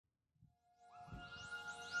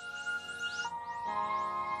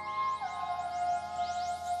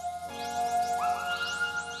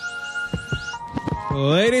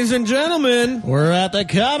Ladies and gentlemen, we're at the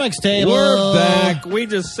comics table. We're back. We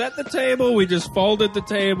just set the table. We just folded the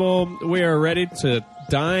table. We are ready to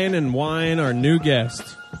dine and wine our new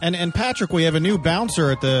guest. And Patrick, we have a new bouncer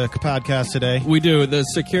at the podcast today. We do. The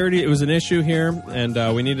security, it was an issue here, and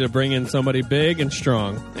we needed to bring in somebody big and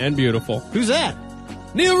strong and beautiful. Who's that?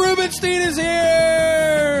 Neil Rubenstein is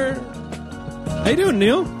here! How you doing,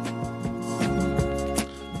 Neil?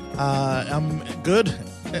 I'm good.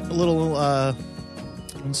 A little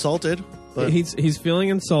insulted, but he's feeling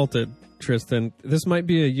insulted, Tristan. This might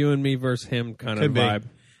be a you and me versus him kind of vibe.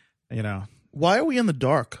 You know, why are we in the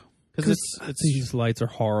dark? Because these lights are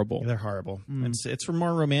horrible. They're horrible. It's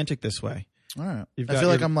more romantic this way. All right. I feel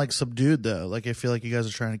like I'm like subdued though. Like I feel like you guys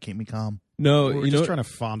are trying to keep me calm. No, we're just trying to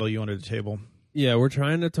fondle you under the table. Yeah, we're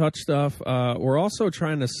trying to touch stuff. We're also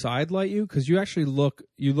trying to sidelight you because you actually look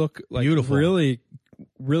like beautiful. Really,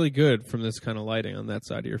 really good from this kind of lighting on that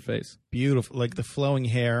side of your face. Beautiful, like the flowing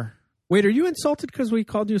hair. Wait, are you insulted because we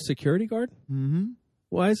called you a security guard? Mm-hmm.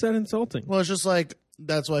 Why is that insulting? Well, it's just like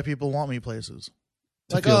that's why people want me places.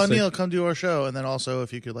 Like, oh, Neil, come do our show, and then also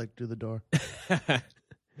if you could like do the door.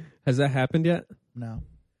 Has that happened yet? No,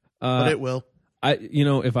 but it will.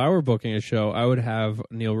 If I were booking a show, I would have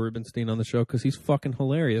Neil Rubenstein on the show because he's fucking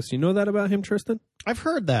hilarious. You know that about him, Tristan? I've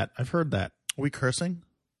heard that. Are we cursing?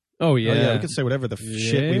 Oh yeah, we can say whatever the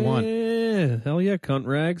shit we want. Yeah, hell yeah, cunt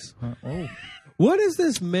rags. Oh, what is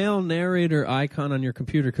this male narrator icon on your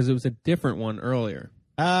computer? Because it was a different one earlier.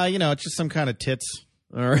 It's just some kind of tits.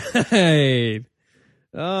 All right.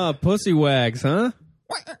 Oh, pussy wags, huh?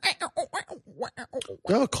 Do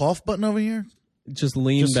you have a cough button over here? Just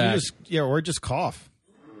lean back. Or just cough.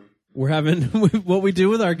 We're having what we do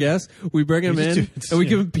with our guests. We bring them in and we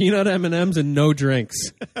give them peanut M&Ms and no drinks.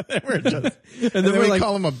 and then we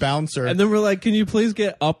call him a bouncer. And then we're like, "Can you please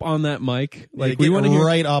get up on that mic? Like we want to hear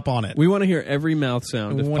right up on it. We want to hear every mouth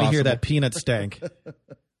sound. We want to hear that peanut stank."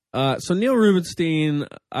 So Neil Rubenstein,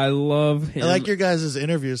 I love him. I like your guys'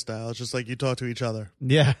 interview style. It's just like you talk to each other.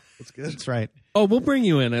 Yeah, that's good. That's right. Oh, we'll bring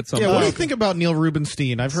you in at some point. Yeah, what do you think about Neil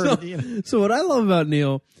Rubenstein? I've heard. So what I love about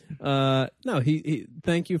Neil, he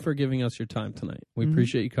thank you for giving us your time tonight. We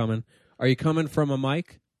appreciate you coming. Are you coming from a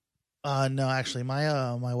mic? No, actually,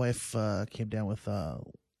 my wife came down with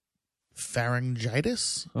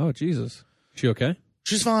pharyngitis. Oh, Jesus. She okay?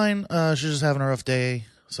 She's fine. She's just having a rough day,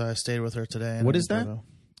 so I stayed with her today. What is that?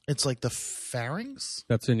 It's like the pharynx.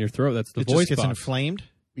 That's in your throat. That's the it voice just gets box. inflamed?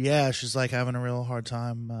 Yeah, she's like having a real hard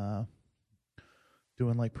time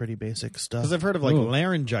doing like pretty basic stuff. Because I've heard of like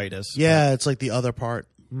laryngitis. Yeah, it's like the other part.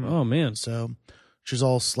 Oh, man. So she's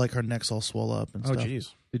all like her neck's all swole up and stuff. Oh, jeez.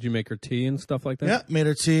 Did you make her tea and stuff like that? Yeah, made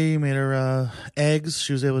her tea, made her eggs.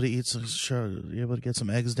 She was able to eat able to get some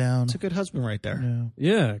eggs down. It's a good husband right there.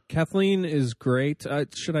 Yeah. Kathleen is great.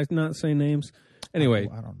 Should I not say names? Anyway.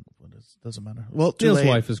 I don't. It doesn't matter. Well, Neil's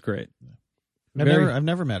wife is great. Yeah. I've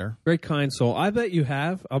never met her. Very kind soul. I bet you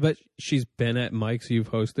have. I'll bet she's been at mics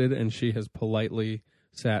you've hosted, and she has politely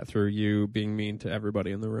sat through you being mean to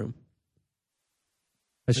everybody in the room.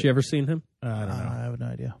 Has she ever seen him? I don't know. I have no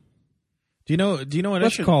idea. Do you know what?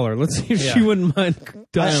 Let's call her. Let's see if she wouldn't mind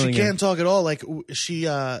dialing She can't talk at all. Like she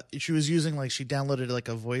was using like she downloaded like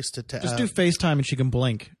a voice to just do FaceTime and she can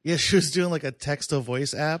blink. Yeah, she was doing like a text to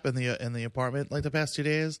voice app in the apartment like the past 2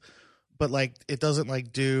 days, but like it doesn't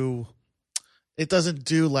do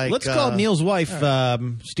like. Let's call Neil's wife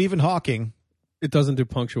Stephen Hawking. It doesn't do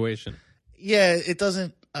punctuation. Yeah, it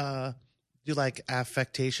doesn't do like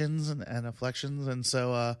affectations and inflections, and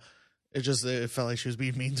so it felt like she was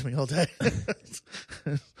being mean to me all day.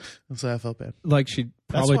 And so I felt bad. Like she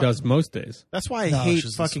probably does most days. That's why I hate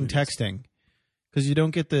fucking texting, because you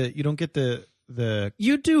don't get the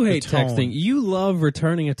You do hate tone. texting. You love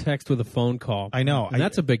returning a text with a phone call. I know. And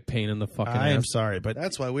that's a big pain in the fucking ass. I am sorry, but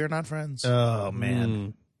that's why we're not friends. Oh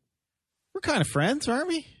man, we're kind of friends, aren't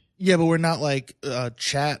we? Yeah, but we're not like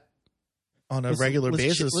chat on a regular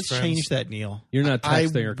basis. Let's change that, Neil. You're not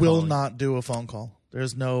texting or I calling. will not do a phone call.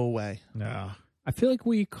 There's no way. No. I feel like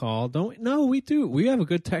we call, don't we? No, we do. We have a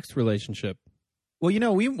good text relationship. Well,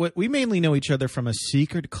 we mainly know each other from a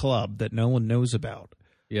secret club that no one knows about.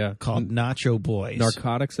 Yeah. Called Nacho Boys.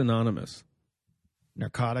 Narcotics Anonymous.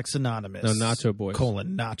 Narcotics Anonymous. No, Nacho Boys.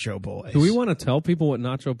 Nacho Boys. Do we want to tell people what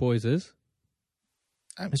Nacho Boys is?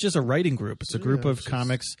 It's just a writing group. It's a group of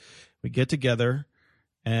comics. We get together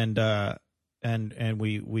and here's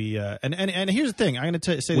the thing. I'm going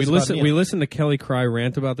to say this we listen to Kelly Cry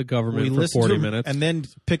rant about the government for 40 minutes, and then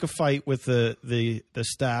pick a fight with the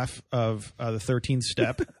staff of the 13th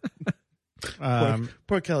Step.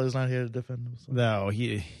 Poor Kelly's not here to defend himself. No,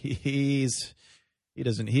 he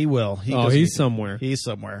doesn't. He will. He's somewhere. He's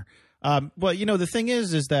somewhere. Well, the thing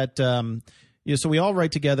is that so we all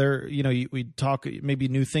write together. We talk maybe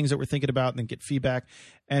new things that we're thinking about, and then get feedback.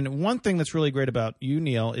 And one thing that's really great about you,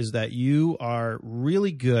 Neil, is that you are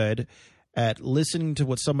really good at listening to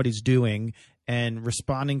what somebody's doing and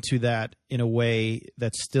responding to that in a way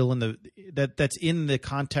that's still that's in the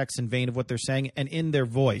context and vein of what they're saying and in their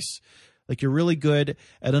voice. Like, you're really good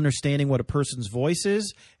at understanding what a person's voice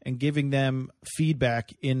is and giving them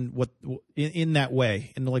feedback in that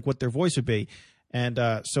way, in like what their voice would be. And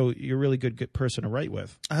so you're a really good person to write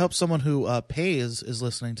with. I hope someone who pays is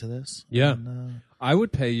listening to this. Yeah, and, I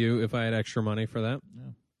would pay you if I had extra money for that.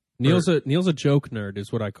 Yeah. Neil's a joke nerd,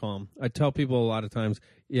 is what I call him. I tell people a lot of times,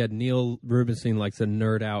 Neil Rubenstein likes to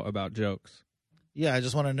nerd out about jokes. Yeah, I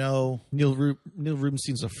just want to know. Neil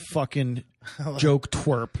Rubenstein's a fucking joke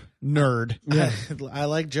twerp nerd. Yeah, I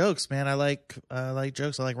like jokes, man. I like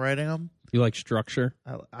jokes. I like writing them. You like structure?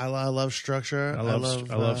 I love structure. I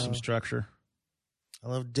love some structure. I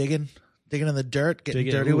love digging in the dirt, getting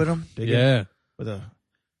dirty with them. Yeah, with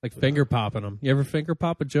like finger popping them. You ever finger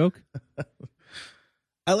pop a joke?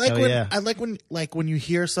 I like when you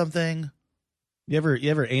hear something. You ever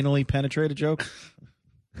anally penetrate a joke?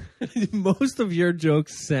 Most of your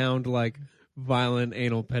jokes sound like violent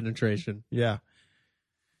anal penetration. Yeah.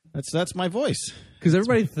 That's my voice. Because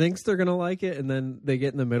everybody thinks they're going to like it, and then they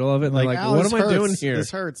get in the middle of it, and they're like, "Oh, what am I doing here?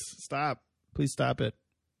 This hurts. Stop. Please stop it."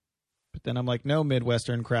 But then I'm like, no,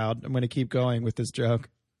 Midwestern crowd. I'm going to keep going with this joke.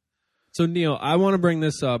 So, Neil, I want to bring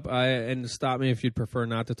this up, and stop me if you'd prefer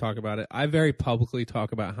not to talk about it. I very publicly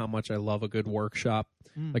talk about how much I love a good workshop.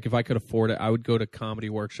 Like, if I could afford it, I would go to comedy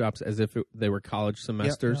workshops as if they were college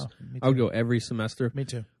semesters. I would go every semester. Me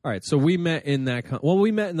too. All right, so we met in that.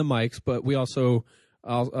 We met in the mics, but we also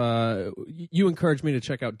you encouraged me to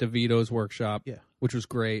check out DeVito's workshop, which was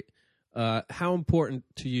great. How important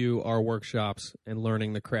to you are workshops and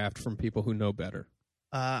learning the craft from people who know better?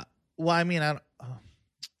 Well, I mean, I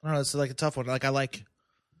don't know. It's like a tough one. Like, I like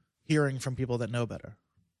hearing from people that know better.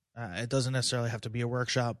 It doesn't necessarily have to be a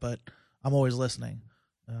workshop, but I'm always listening.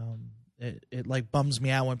 It like bums me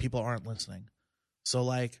out when people aren't listening. So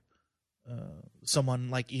like someone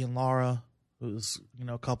like Ian Lara, who's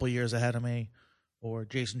a couple years ahead of me, or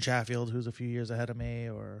Jason Chatfield, who's a few years ahead of me,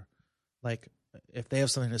 or like if they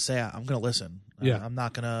have something to say, I'm gonna listen. Yeah. I'm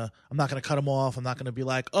not gonna cut them off. I'm not gonna be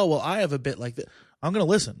like, oh well, I have a bit like that. I'm gonna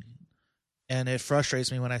listen. And it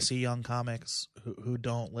frustrates me when I see young comics who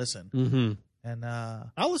don't listen. Mm-hmm. And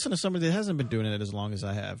I'll listen to somebody that hasn't been doing it as long as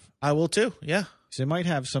I have. I will too. Yeah. So they might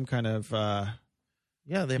have some kind of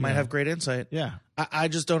they might have great insight. Yeah. I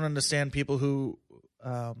just don't understand people who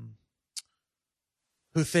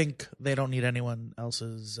think they don't need anyone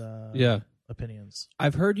else's opinions.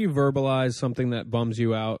 I've heard you verbalize something that bums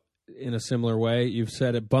you out in a similar way. You've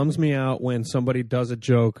said it bums me out when somebody does a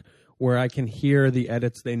joke where I can hear the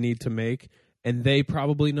edits they need to make, and they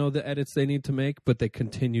probably know the edits they need to make, but they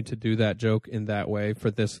continue to do that joke in that way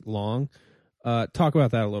for this long. Talk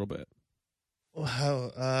about that a little bit.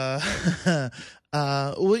 Wow.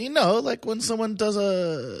 Well, like when someone does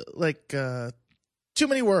too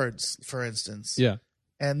many words, for instance. Yeah.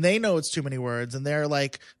 And they know it's too many words, and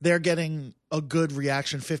they're getting a good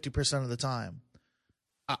reaction 50% of the time.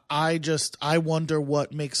 I wonder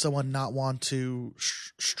what makes someone not want to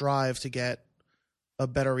strive to get a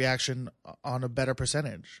better reaction on a better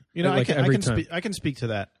percentage. I can speak to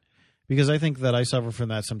that because I think that I suffer from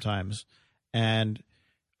that sometimes, and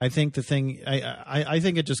I think the thing I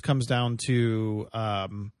think it just comes down to at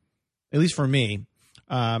least for me,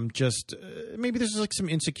 just maybe there's like some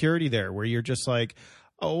insecurity there where you're just like,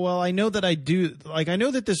 oh well, I know that I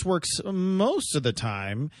know that this works most of the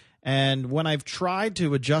time. And when I've tried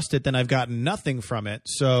to adjust it, then I've gotten nothing from it.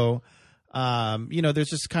 So, there's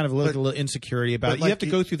just kind of a little insecurity about it. You have to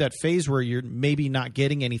go through that phase where you're maybe not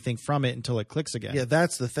getting anything from it until it clicks again. Yeah,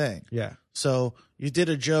 that's the thing. Yeah. So you did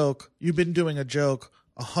a joke. You've been doing a joke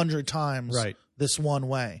 100 times this one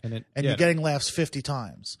way. And you're getting laughs 50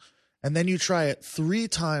 times. And then you try it 3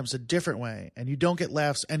 times a different way, and you don't get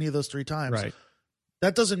laughs any of those 3 times. Right.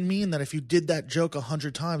 That doesn't mean that if you did that joke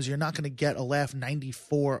 100 times, you're not going to get a laugh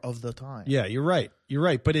 94 of the time. Yeah, you're right.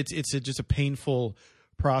 But it's just a painful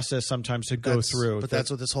process sometimes to go through. But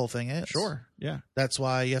that's what this whole thing is. Sure. Yeah. That's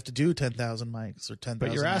why you have to do 10,000 mics or 10,000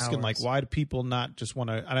 But you're asking, hours. like, why do people not just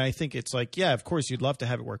want to? And I think it's like, yeah, of course you'd love to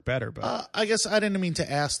have it work better, but I guess I didn't mean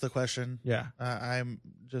to ask the question. Yeah. I'm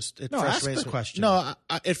just ask the question. No,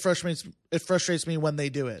 it frustrates me when they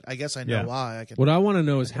do it. I guess I know why. What I want to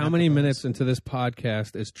know is how many minutes into this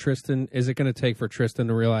podcast is it going to take for Tristan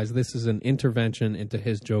to realize this is an intervention into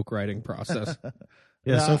his joke writing process?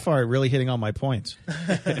 Yeah, so far really hitting all my points.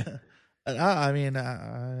 I mean,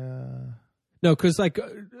 No, because like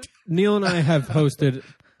Neil and I have hosted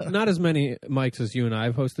not as many mics as you and I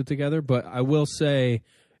have hosted together, but I will say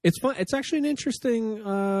it's fun. It's actually an interesting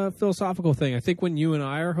philosophical thing. I think when you and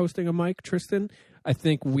I are hosting a mic, Tristan, I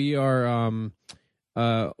think we are.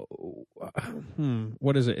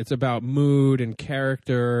 What is it? It's about mood and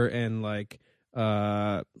character and like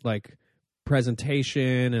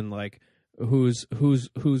presentation and like who's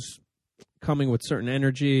coming with certain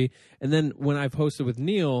energy. And then when I've hosted with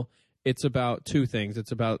Neil, it's about two things.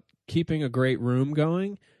 It's about keeping a great room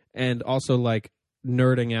going and also like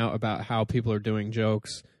nerding out about how people are doing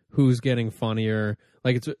jokes, who's getting funnier.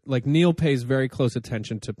 Like it's like Neil pays very close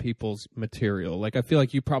attention to people's material. Like I feel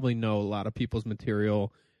like you probably know a lot of people's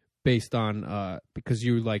material based on because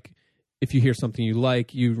you like if you hear something you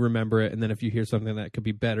like, you remember it, and then if you hear something that could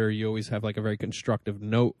be better, you always have like a very constructive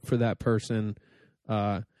note for that person.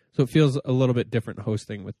 So it feels a little bit different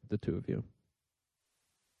hosting with the two of you.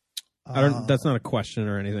 I don't. That's not a question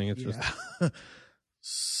or anything. It's just.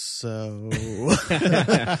 So, do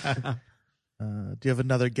you have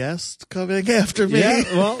another guest coming after me? Yeah.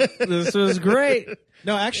 Well, this was great.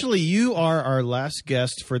 No, actually, you are our last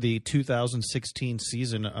guest for the 2016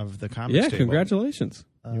 season of the Comedy Yeah. Stable. Congratulations.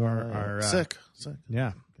 You are our sick.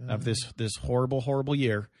 Yeah, of this horrible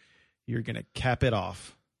year. You're gonna cap it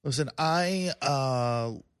off. Listen, I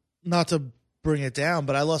not to bring it down,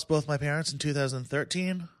 but I lost both my parents in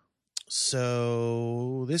 2013.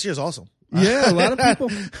 So this year's awesome. Yeah, a lot of people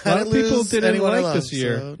didn't like this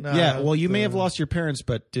year. So, no, Yeah, well, you may have lost your parents,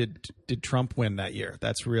 but did Trump win that year?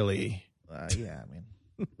 That's really yeah. I mean,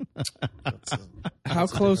 How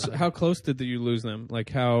close did you lose them? Like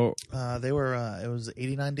how? they were. It was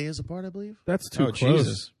 89 days apart, I believe. That's too Oh, close.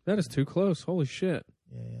 Jesus. That is too close. Holy shit.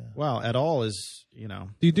 Yeah. wow. At all is Do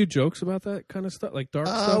you do jokes about that kind of stuff, like dark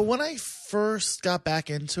stuff? When I first got back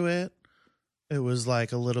into it, it was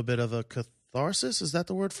like a little bit of a catharsis. Is that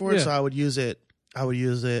the word for it? Yeah. So I would use it,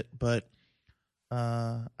 but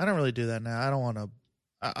I don't really do that now. I don't want to.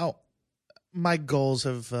 My goals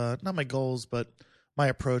have not my goals, but my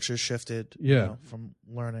approach has shifted. Yeah. From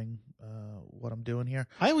learning what I'm doing here.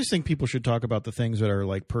 I always think people should talk about the things that are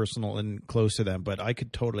like personal and close to them, but I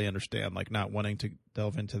could totally understand like not wanting to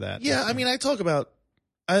delve into that. Yeah, I mean, I talk about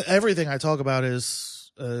everything I talk about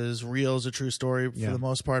is real, is a true story for the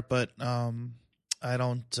most part, but I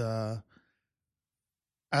don't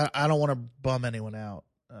I don't want to bum anyone out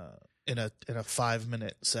in a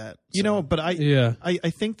 5-minute set. So but I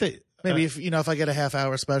think that maybe if I get a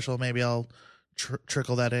half-hour special, maybe I'll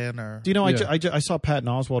trickle that in. Or I saw Patton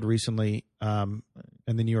Oswalt recently in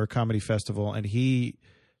the New York Comedy Festival, and he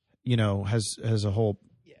has a whole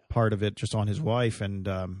part of it just on his wife, and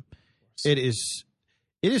it is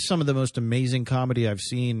some of the most amazing comedy I've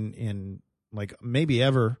seen in like maybe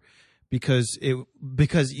ever, because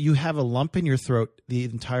you have a lump in your throat the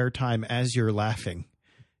entire time as you're laughing.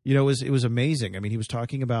 It was amazing. I mean, he was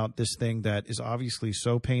talking about this thing that is obviously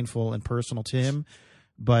so painful and personal to him,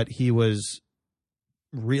 but he was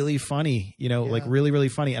really funny, like really, really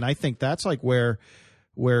funny. And I think that's like where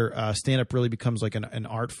stand-up really becomes like an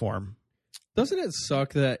art form. Doesn't it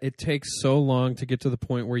suck that it takes so long to get to the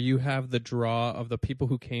point where you have the draw of the people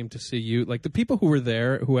who came to see you? Like the people who were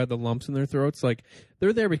there who had the lumps in their throats, like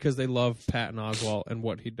they're there because they love Patton Oswalt and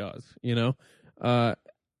what he does,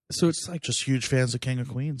 So it's like just huge fans of King of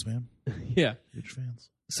Queens, man. Yeah. Huge fans.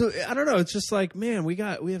 So I don't know. It's just like, man, we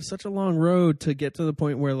have such a long road to get to the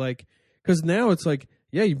point where like, because now it's like,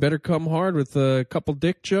 yeah, you better come hard with a couple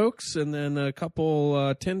dick jokes and then a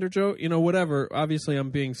couple Tinder jokes, whatever. Obviously, I'm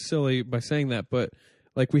being silly by saying that, but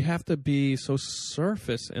like we have to be so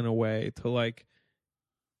surface in a way to like.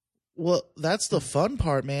 Well, that's the fun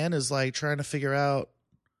part, man, is like trying to figure out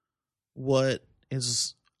what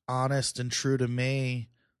is honest and true to me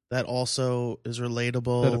that also is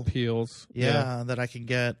relatable. That appeals. Yeah, that I can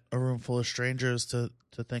get a room full of strangers to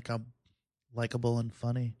think I'm likable and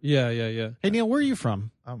funny. Yeah. Hey, Neil, where are you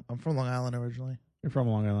from? I'm from Long Island originally. You're from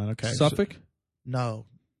Long Island, okay. Suffolk? No.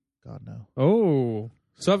 God, no. Oh,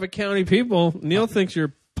 Suffolk County people. Neil thinks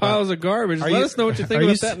you're piles of garbage. Let us know what you think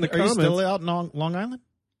about that in the comments. Are you still out in Long Island?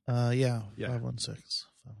 Yeah. 516.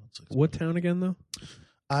 What town again, though?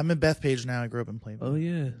 I'm in Bethpage now. I grew up in Plainview. Oh,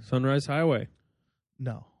 yeah. Sunrise Highway.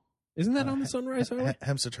 No. Isn't that on the Sunrise Highway?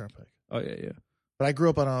 Hempstead Turnpike. Oh, yeah. But I grew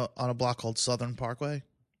up on a block called Southern Parkway.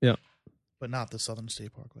 Yeah. But not the Southern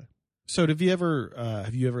State Parkway. So have you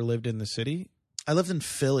ever lived in the city? I lived in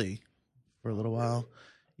Philly for a little while.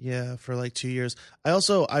 Yeah, for like 2 years.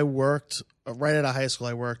 I worked right out of high school.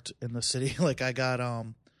 I worked in the city. Like I got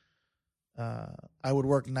I would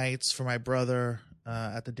work nights for my brother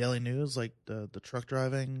at the Daily News, like the truck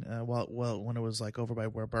driving. When it was like over by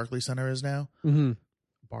where Barclays Center is now,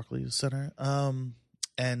 Barclays Center.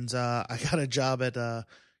 And I got a job at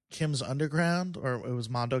Kim's Underground, or it was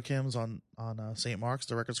Mondo Kim's on St. Mark's,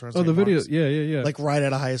 the record store. On Oh, St. the video, Mark's. yeah. Like right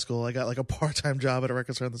out of high school, I got like a part-time job at a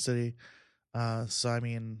record store in the city. So I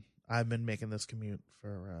mean, I've been making this commute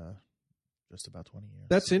for just about 20 years.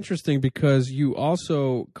 That's interesting because you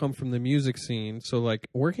also come from the music scene. So like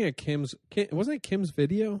working at wasn't it Kim's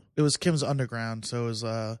Video? It was Kim's Underground. So it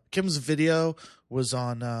was Kim's Video was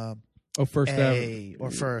on First Avenue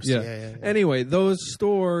or First. Yeah. Yeah. Anyway, those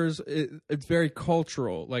stores, it's very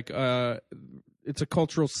cultural. Like it's a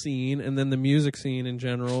cultural scene, and then the music scene in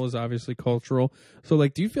general is obviously cultural. So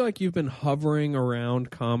like, do you feel like you've been hovering around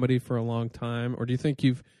comedy for a long time, or do you think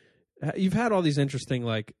you've had all these interesting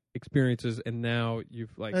like experiences, and now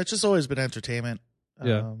you've like It's just always been entertainment.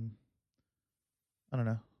 Yeah. I don't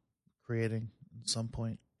know, creating at some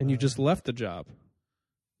point. and you just left the job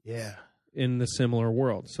Yeah. in the similar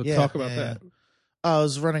world. So talk about that. I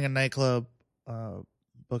was running a nightclub,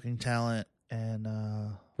 booking talent, and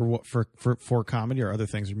For what? For comedy or other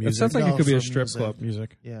things or It music? sounds like No, it could be a for strip music. club.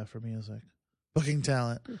 music. yeah, for music, booking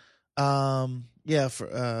talent. Yeah,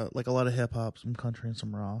 for like a lot of hip hop, some country, and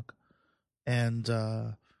some rock. And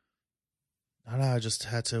I don't know. I just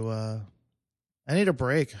had to. I need a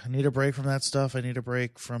break. I need a break from that stuff. I need a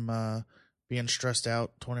break from being stressed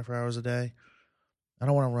out 24 hours a day. I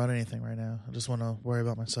don't want to run anything right now. I just want to worry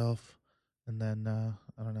about myself. And then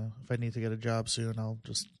I don't know, if I need to get a job soon, I'll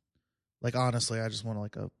just like honestly, I just want to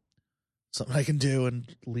like something I can do and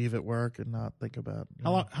leave at work and not think about.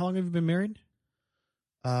 How long have you been married?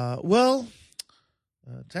 Well,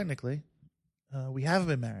 technically, we haven't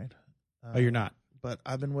been married. Oh, you're not. But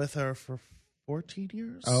I've been with her for 14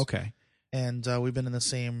 years. Oh, okay. And we've been in the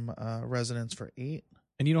same residence for 8.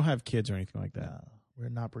 And you don't have kids or anything like that. No, we're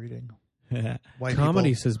not breeding. well, White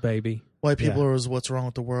Comedy people, says baby. white people Yeah. are what's wrong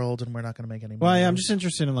with the world, and we're not going to make any money. I'm just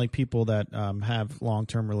interested in like people that have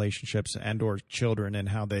long-term relationships and or children and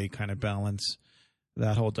how they kind of balance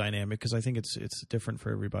that whole dynamic, because I think it's different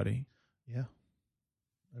for everybody. Yeah.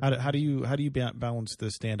 How do you balance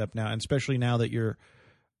the stand up now, and especially now that you're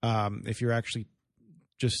if you're actually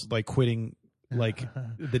just like quitting like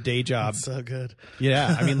the day job? That's so good.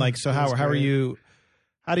 Yeah, I mean, like, so how are great. you?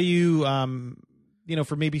 How do you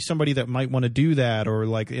for maybe somebody that might want to do that, or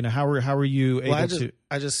like, how are you able to?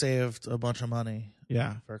 I just saved a bunch of money.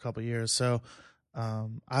 Yeah. For a couple of years, so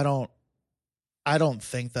I don't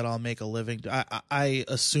think that I'll make a living. I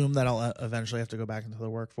assume that I'll eventually have to go back into the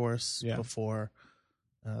workforce before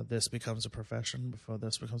this becomes a profession, before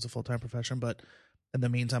this becomes a full-time profession. But in the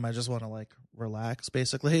meantime, I just want to like relax.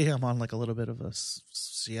 Basically, I'm on like a little bit of a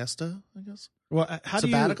siesta, I guess. Well, how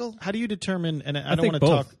do you determine? And I don't think want to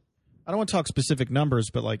both. talk. I don't want to talk specific numbers,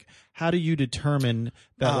 but like, how do you determine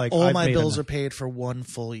that like all I've my made bills enough? are paid for one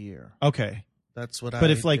full year? Okay. That's what. But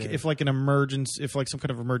I if like did. if like an emergency, if like some kind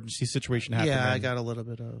of emergency situation happened, yeah, I then- got a little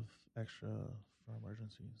bit of extra for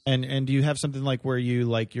emergencies. And do you have something like where you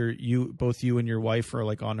like both you and your wife are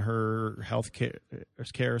like on her health care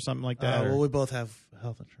or something like that? Well, we both have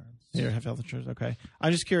health insurance. You have health insurance. Okay,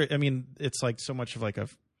 I'm just curious. I mean, it's like so much of like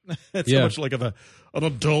it's Yeah. so much like of an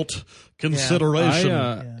adult consideration.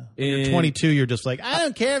 Yeah. You're 22. You're just like, I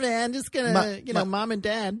don't care, man. Just gonna, My- mom and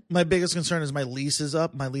dad. My biggest concern is my lease is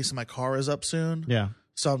up. My lease in my car is up soon. Yeah.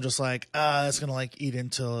 So I'm just like, it's gonna like eat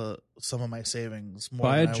into some of my savings. More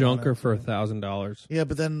Buy than a I junker wanna. for $1,000. Yeah,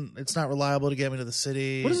 but then it's not reliable to get me to the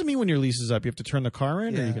city. What does it mean when your lease is up? You have to turn the car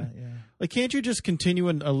in, or Yeah, you can, yeah, like, can't you just continue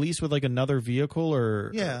a lease with like another vehicle or?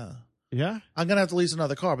 yeah. Yeah. I'm gonna have to lease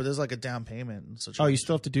another car, but there's like a down payment and such. Oh, you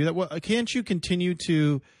still have to do that? Well, can't you continue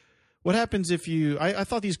to? What happens if you? I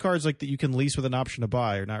thought these cars like that you can lease with an option to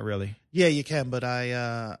buy, or not really? Yeah, you can, but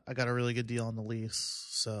I got a really good deal on the lease,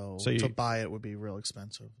 so to buy it would be real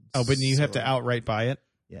expensive. Oh, but you have to So, outright buy it.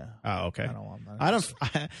 Yeah. Oh, okay. I don't want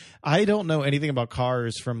that. I don't know anything about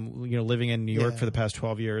cars from living in New York Yeah. for the past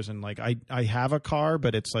 12 years, and like I have a car,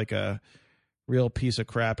 but it's like a real piece of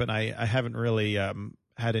crap, and I haven't really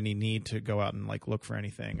had any need to go out and like look for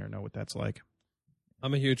anything or know what that's like.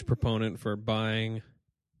 I'm a huge proponent for buying,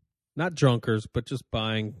 not junkers, but just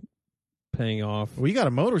buying, paying off. Well, you got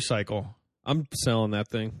a motorcycle, I'm selling that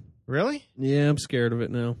thing. really? Yeah, I'm scared of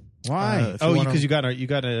it now. Why? If you wanna- Because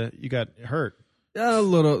you got hurt. A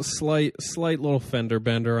little slight little fender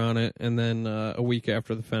bender on it, and then a week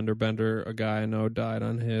after the fender bender, a guy I know died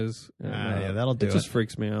on his. And, yeah, that'll do it. Just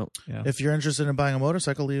freaks me out. Yeah. If you're interested in buying a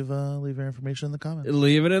motorcycle, leave your information in the comments.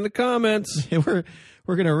 Leave it in the comments.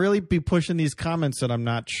 We're gonna really be pushing these comments that I'm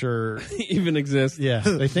not sure even exist. Yeah,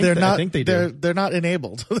 they think they're not. I think they do. They're not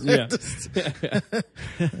enabled. Yeah.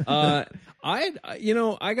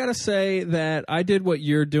 I gotta say that I did what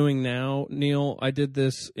you're doing now, Neil. I did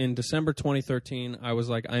this in December 2013. I was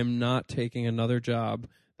like, I am not taking another job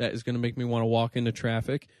that is going to make me want to walk into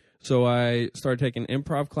traffic. So I started taking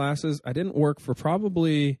improv classes. I didn't work for I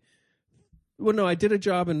did a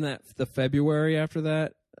job in the February after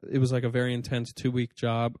that. It was like a very intense 2-week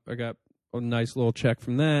job. I got a nice little check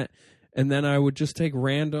from that. And then I would just take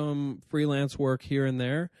random freelance work here and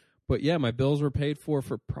there. But yeah, my bills were paid for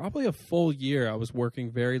probably a full year. I was working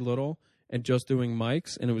very little and just doing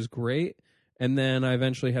mics, and it was great. And then I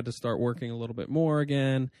eventually had to start working a little bit more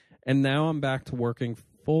again. And now I'm back to working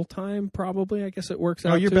full-time, probably. I guess it works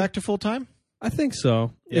out. Oh, you're back to full-time? I think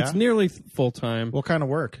so. Yeah? It's nearly full-time. What kind of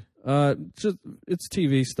work? It's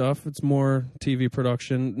TV stuff. It's more TV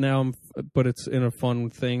production now. But it's in a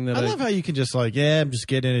fun thing that I love how you can just I'm just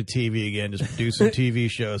getting into TV again, just do some TV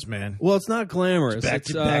shows, man. Well, it's not glamorous. Back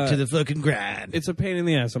to the fucking grind. It's a pain in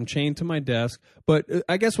the ass. I'm chained to my desk. But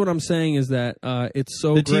I guess what I'm saying is that it's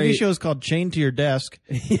so the great. TV show is called Chained to Your Desk.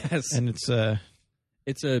 Yes, and it's a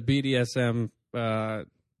BDSM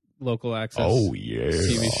local access. Oh yeah,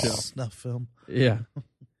 TV show Snuff film. Yeah.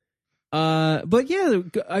 But yeah,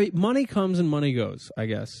 money comes and money goes, I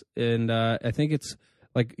guess. And I think it's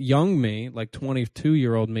like young me, like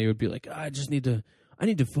 22-year-old me would be like, I need to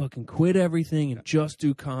fucking quit everything and just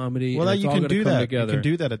do comedy. Well, and you can do that. Together. You can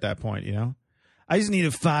do that at that point, you know. I just need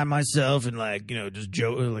to find myself and just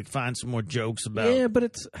joke, find some more jokes about. Yeah,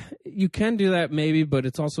 but you can do that maybe, but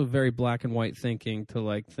it's also very black and white thinking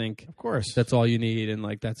to think. Of course, that's all you need, and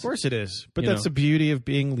that's. Of course, it is. But that's the beauty of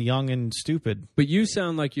being young and stupid. But you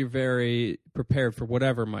sound like you're very prepared for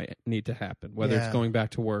whatever might need to happen, whether it's going back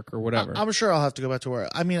to work or whatever. I'm sure I'll have to go back to work.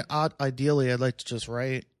 I mean, ideally, I'd like to just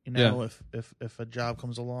write. If a job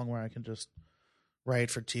comes along where I can just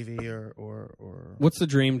write for TV or what's the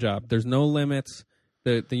dream job? There's no limits.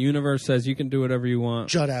 The universe says you can do whatever you want.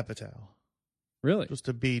 Judd Apatow. Really? Just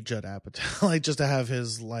to be Judd Apatow, just to have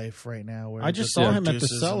his life right now. Where I just saw him at the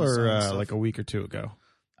Cellar a week or two ago.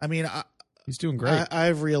 I mean, he's doing great. I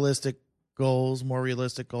have realistic goals, more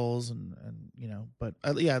realistic goals, and but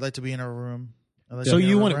I'd like to be in a room. So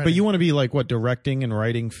you want to be directing and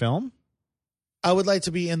writing film? I would like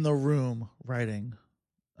to be in the room writing,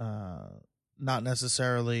 not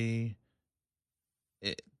necessarily.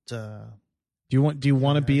 Do you want to be do you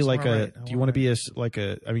want to be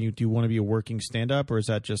do you want to be a working stand-up, or is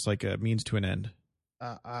that just like a means to an end?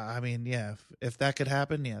 I mean, yeah, if that could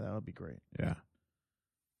happen, yeah, that would be great. Yeah.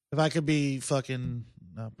 If I could be fucking,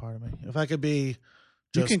 pardon me. If I could be,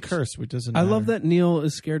 you can curse. It doesn't. I love that Neil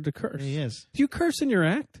is scared to curse. He is. Do you curse in your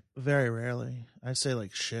act? Very rarely. I say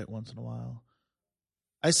shit once in a while.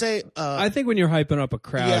 I say. I think when you're hyping up a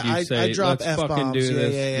crowd, you say, I drop "Let's F-bombs. fucking do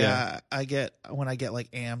this." Yeah. I get when I get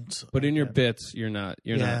amped. But in your bits, you're not.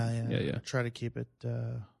 You're not. Yeah. Yeah. I try to keep it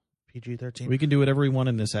PG-13. We can do whatever we want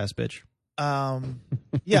in this ass bitch.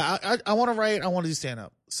 Yeah, I want to write. I want to do stand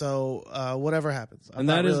up. So whatever happens, and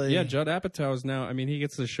that is Judd Apatow is now. I mean, he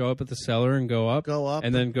gets to show up at the Cellar and go up,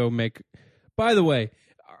 and then go make. By the way,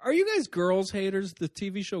 are you guys Girls haters? The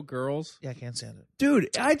TV show Girls? Yeah, I can't stand it, dude.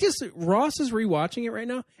 Ross is rewatching it right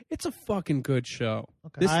now. It's a fucking good show.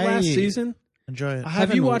 Okay. This last season, enjoy it.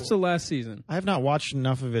 Have you watched the last season? I have not watched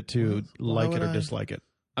enough of it to like it or dislike it.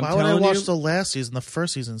 Why would I watch the last season? The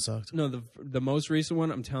first season sucked. No, the most recent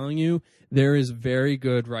one, I'm telling you, there is very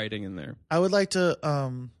good writing in there. I would like to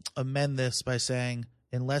amend this by saying,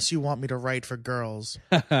 unless you want me to write for Girls,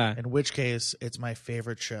 in which case it's my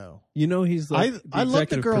favorite show. You know, he's like I love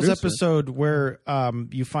the Girls episode where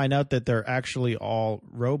you find out that they're actually all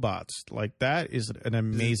robots. Like, that is an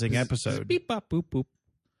amazing episode. Beep, bop, boop, boop.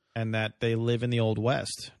 And that they live in the Old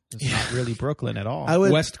West. It's not really Brooklyn at all.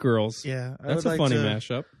 West Girls. Yeah. That's a funny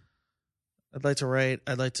mashup. I'd like to write.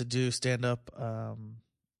 I'd like to do stand up. A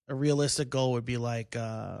realistic goal would be like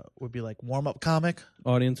warm up comic.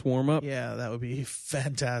 Audience warm up. Yeah, that would be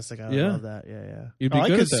fantastic. I would love that. Yeah. You'd be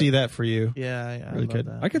good I could see that for you. Yeah, I really love could.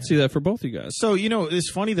 that. I could see that for both you guys. So,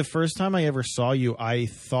 it's funny. The first time I ever saw you, I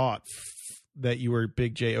thought that you were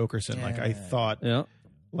Big J Okerson. Yeah. Like, I thought, yeah.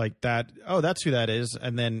 Like that. Oh, that's who that is.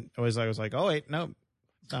 And then I was like, oh wait, no,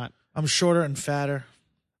 it's not. I'm shorter and fatter.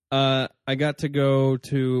 I got to go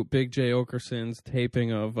to Big J Okerson's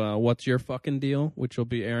taping of What's Your Fucking Deal, which will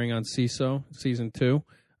be airing on CISO season 2.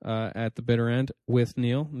 at the bitter end with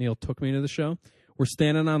Neil. Neil took me to the show. We're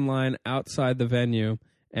standing online outside the venue,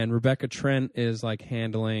 and Rebecca Trent is like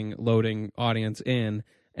loading audience in,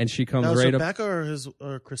 and she comes That was right Rebecca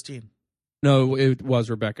or Christine? No, it was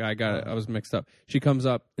Rebecca. I was mixed up. She comes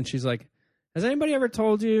up and she's like, "Has anybody ever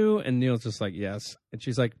told you?" And Neil's just like, "Yes." And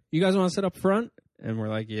she's like, "You guys want to sit up front?" And we're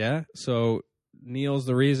like, "Yeah." So Neil's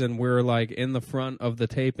the reason we're like in the front of the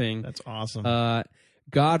taping. That's awesome.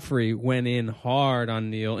 Godfrey went in hard on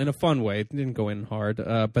Neil in a fun way. It didn't go in hard,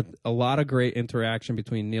 but a lot of great interaction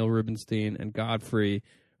between Neil Rubenstein and Godfrey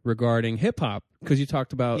regarding hip hop, because you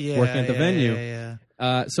talked about working at the venue.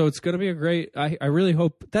 Yeah. So it's going to be a great. I really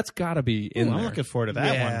hope that's got to be in there. I'm looking forward to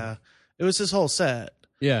that one. It was his whole set.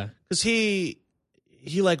 Yeah, because he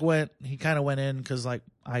kind of went in because like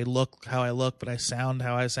I look how I look, but I sound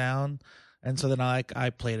how I sound, and so then I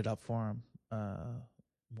played it up for him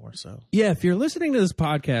more so. Yeah, if you're listening to this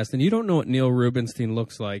podcast and you don't know what Neil Rubenstein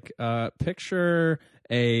looks like, picture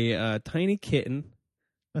a tiny kitten,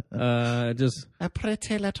 just a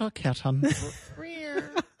pretty little kitten.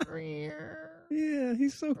 Yeah,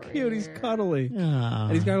 he's so cute. He's cuddly. Yeah.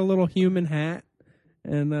 And he's got a little human hat,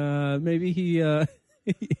 and maybe he.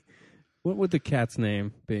 What would the cat's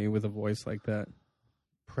name be with a voice like that?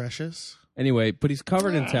 Precious. Anyway, but he's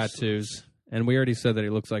covered in tattoos, and we already said that he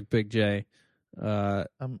looks like Big J.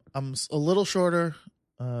 I'm a little shorter,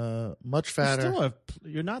 much fatter.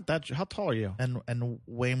 You're not that. How tall are you? And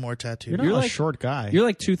way more tattoos. You're not a short guy. You're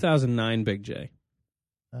like 2009 Big J.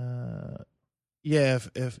 Yeah.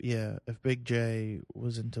 If Big J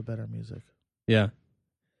was into better music. Yeah.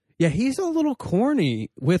 Yeah, he's a little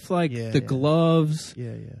corny with like the gloves.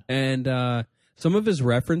 Yeah. And some of his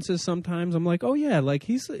references sometimes I'm like, oh yeah, like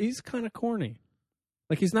he's kind of corny.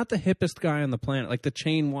 Like he's not the hippest guy on the planet. Like the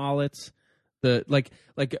chain wallets, the like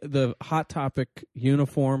the Hot Topic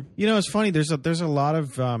uniform. You know, it's funny. There's a lot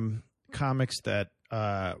of comics that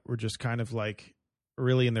were just kind of like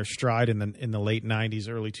really in their stride in the late 90s,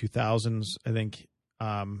 early 2000s. I think.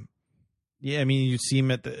 Yeah, I mean, you'd see him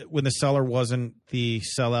when the Cellar wasn't the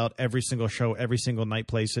sellout every single show, every single night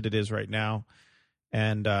place that it is right now,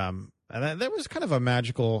 and that was kind of a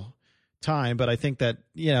magical time. But I think that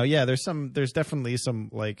there's definitely some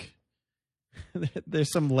like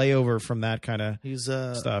there's some layover from that kind of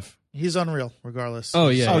stuff. He's unreal, regardless. Oh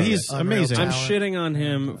yeah, he's amazing. I'm shitting on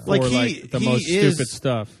him for like the most stupid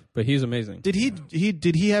stuff, but he's amazing. Did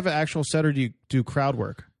he have an actual set, or do you do crowd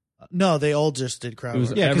work? No, they all just did crowd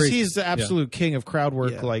work. Yeah, because he's the absolute king of crowd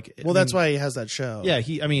work. Yeah. Like, that's why he has that show. Yeah,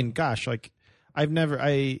 gosh, like there's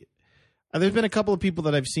been a couple of people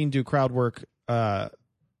that I've seen do crowd work, like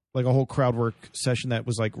a whole crowd work session that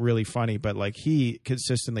was like really funny, but like he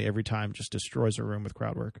consistently every time just destroys a room with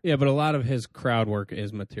crowd work. Yeah, but a lot of his crowd work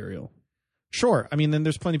is material. Sure, I mean, then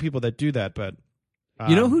there's plenty of people that do that, but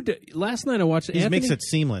you know who did, last night I watched he makes it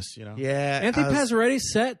seamless. You know, Anthony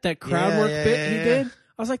Pazzaretti's set, that crowd work bit he did.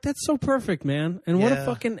 I was like, that's so perfect, man. And what a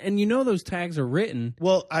fucking... And you know those tags are written.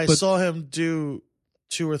 Well, I saw him do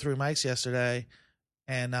 2 or 3 mics yesterday,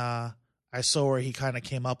 and I saw where he kind of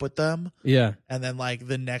came up with them. Yeah. And then, like,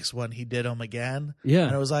 the next one, he did them again. Yeah.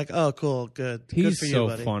 And I was like, oh, cool, good. He's good for so you,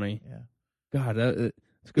 buddy. funny. Yeah. God, it's a good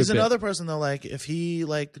He's bit. another person, though, like, if he,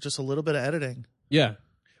 like, just a little bit of editing. Yeah.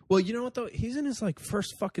 Well, you know what, though? He's in his, like,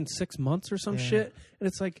 first fucking 6 months or some shit. And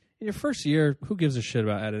it's like, in your first year, who gives a shit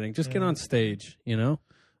about editing? Just get on stage, you know?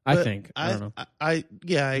 I think. I don't know. I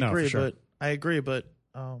agree, sure. but I agree, but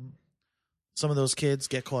some of those kids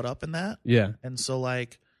get caught up in that. Yeah. And so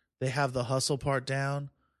like they have the hustle part down,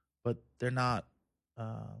 but they're not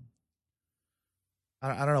I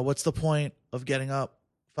don't know, what's the point of getting up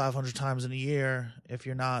 500 times in a year if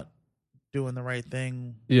you're not doing the right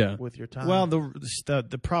thing with your time? Well,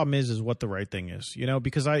 the problem is what the right thing is, you know,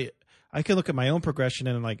 because I can look at my own progression,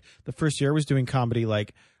 and like the first year I was doing comedy,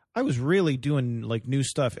 like I was really doing like new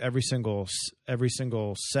stuff every single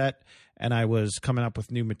set, and I was coming up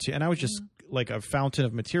with new material, and I was just like a fountain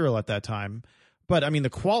of material at that time. But I mean, the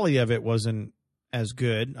quality of it wasn't as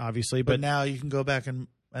good, obviously. But now you can go back and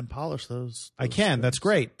polish those. I can. That's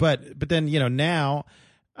great. But then now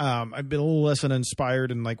I've been a little less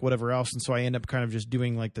uninspired and like whatever else, and so I end up kind of just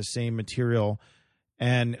doing like the same material.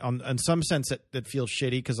 And in some sense, that feels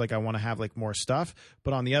shitty because like I want to have like more stuff.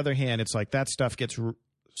 But on the other hand, it's like that stuff gets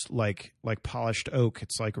like polished oak.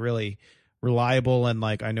 It's like really reliable, and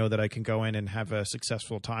like I know that I can go in and have a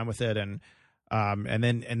successful time with it, and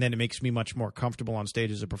then it makes me much more comfortable on stage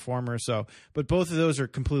as a performer. So, but both of those are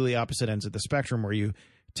completely opposite ends of the spectrum, where you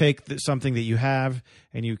take something that you have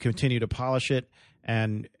and you continue to polish it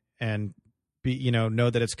and be know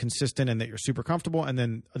that it's consistent and that you're super comfortable, and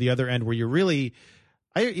then the other end where you're really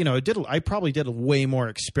I probably did way more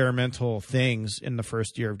experimental things in the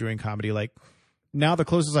first year of doing comedy. Like now the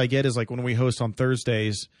closest I get is like when we host on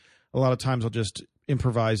Thursdays, a lot of times I'll just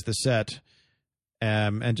improvise the set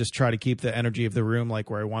and just try to keep the energy of the room like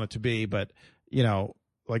where I want it to be. But,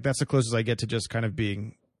 like that's the closest I get to just kind of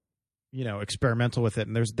being, experimental with it.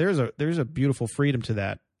 And there's a beautiful freedom to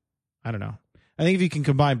that. I don't know. I think if you can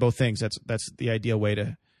combine both things, that's the ideal way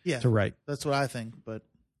to write. That's what I think, but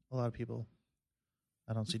a lot of people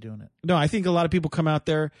I don't see doing it. No, I think a lot of people come out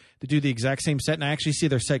there to do the exact same set, and I actually see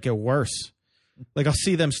their set get worse. Like I'll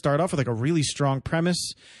see them start off with like a really strong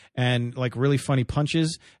premise and like really funny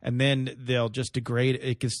punches, and then they'll just degrade.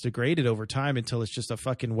 It gets degraded over time until it's just a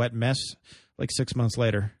fucking wet mess. Like 6 months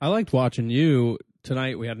later. I liked watching you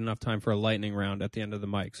tonight. We had enough time for a lightning round at the end of the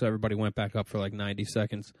mic, so everybody went back up for like 90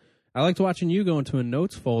 seconds. I liked watching you go into a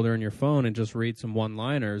notes folder in your phone and just read some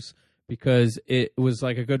one-liners because it was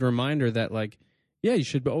like a good reminder that like. Yeah, you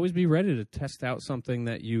should always be ready to test out something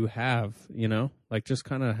that you have, like just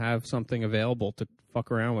kind of have something available to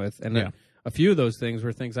fuck around with. And a few of those things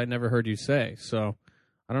were things I never heard you say. So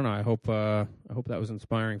I don't know. I hope that was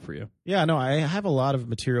inspiring for you. Yeah, no, I have a lot of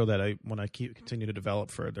material that I want to continue to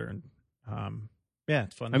develop further. And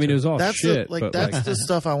it's fun. I mean, it was all shit. That's the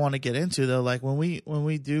stuff I want to get into though. Like when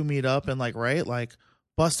we do meet up and like, right, like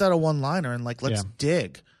bust out a one-liner and like, let's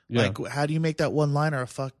dig. Yeah. Like, how do you make that one-liner a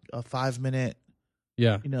 5-minute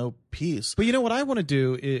piece. But what I want to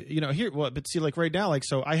do is, but see, like right now, like,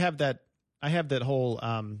 so I have that whole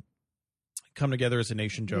come together as a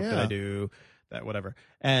nation joke that I do, that whatever.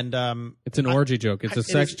 And it's an orgy joke. It's a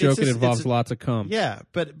sex joke. It involves lots of cum. Yeah.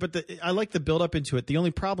 But I like the build up into it. The only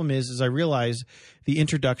problem is I realize the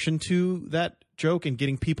introduction to that joke and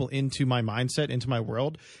getting people into my mindset, into my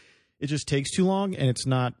world, it just takes too long, and it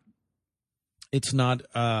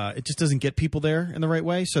just doesn't get people there in the right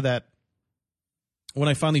way, so that when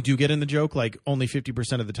I finally do get in the joke, like only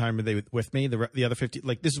 50% of the time are they with me. The other 50,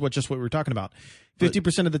 like this is what we were talking about.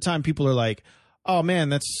 50% of the time, people are like, "Oh man,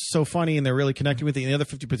 that's so funny," and they're really connecting with it. And the other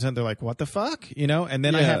 50%, they're like, "What the fuck?" And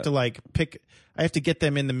then I have to I have to get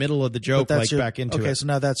them in the middle of the joke, back into it. Okay, so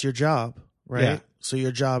now that's your job, right? Yeah. So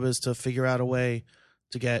your job is to figure out a way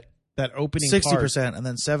to get that opening 60% and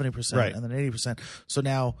then 70% and then 80%. So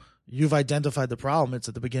now you've identified the problem. It's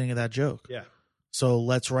at the beginning of that joke. Yeah. So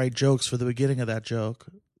let's write jokes for the beginning of that joke.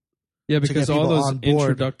 Yeah, because all those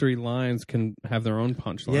introductory lines can have their own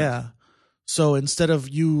punchlines. Yeah. So instead of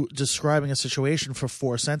you describing a situation for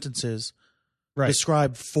 4 sentences,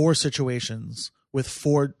 describe 4 situations with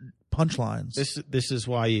 4 punchlines. This is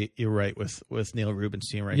why you write with Neil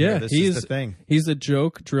Rubenstein here. Yeah, this is the thing. He's a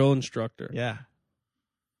joke drill instructor. Yeah.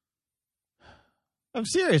 I'm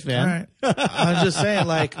serious, man. All right. I'm just saying,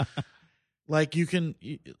 like you can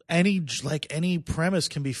any premise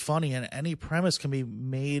can be funny and any premise can be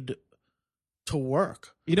made to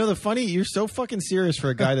work. You're so fucking serious for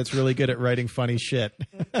a guy that's really good at writing funny shit.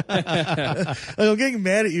 I'm getting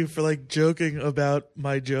mad at you for like joking about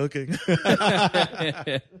my joking.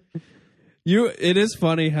 It is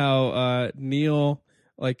funny how Neil,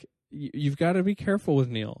 like, you've got to be careful with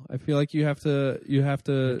Neil. I feel like you have to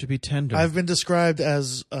be tender. I've been described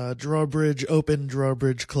as drawbridge open,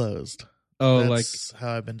 drawbridge closed. Oh, that's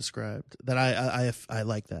how I've been described. That I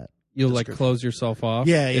like that. You'll like close yourself off.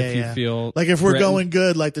 Yeah, if you feel like if we're going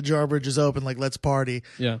good, like the drawbridge is open, like let's party.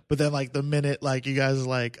 Yeah. But then like the minute like you guys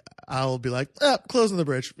like, I'll be like, closing the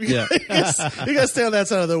bridge. Yeah. you guys stay on that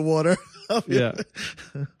side of the water. Yeah.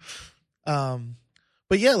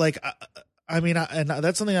 But yeah, like I mean, and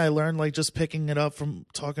that's something I learned like just picking it up from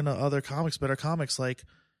talking to other comics, better comics. Like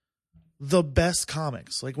the best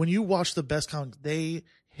comics, like when you watch the best comics, they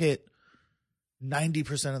hit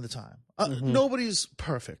 90% of the time. Nobody's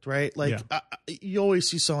perfect, right? Like you always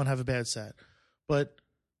see someone have a bad set, but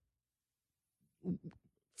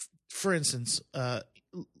for instance, I'm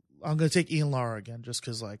going to take Ian Lara again, just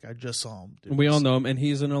because like I just saw him. We all know him, and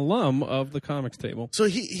he's an alum of the Comics Table. So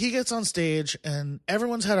he gets on stage, and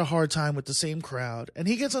everyone's had a hard time with the same crowd, and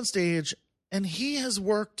he gets on stage, and he has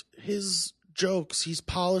worked his jokes, he's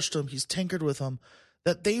polished them, he's tinkered with them,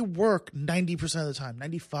 that they work 90% of the time,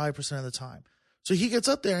 95% of the time. So he gets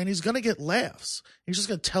up there and he's going to get laughs. He's just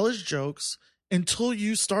going to tell his jokes until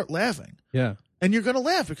you start laughing. Yeah. And you're going to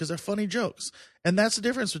laugh because they're funny jokes. And that's the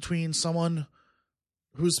difference between someone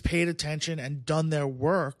who's paid attention and done their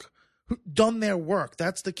work.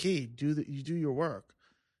 That's the key. You do your work.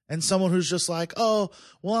 And someone who's just like, oh,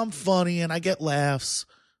 well, I'm funny and I get laughs.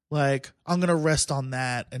 Like, I'm going to rest on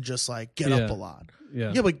that and just like get up a lot.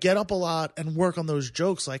 Yeah. Yeah, but get up a lot and work on those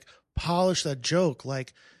jokes. Like, polish that joke.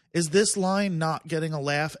 Like, is this line not getting a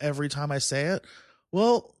laugh every time I say it?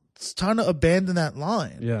 Well, it's time to abandon that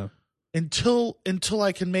line. Yeah. Until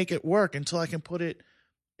I can make it work, until I can put it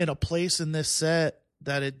in a place in this set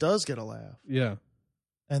that it does get a laugh. Yeah.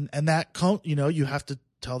 And that you have to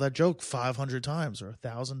tell that joke 500 times or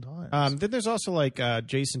 1,000 times. Then there's also like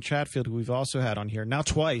Jason Chatfield, who we've also had on here now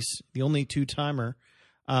twice, the only 2-timer.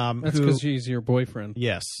 That's because he's your boyfriend.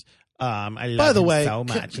 Yes. I love By the him way, so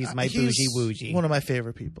much. He's my bougie woogie. One of my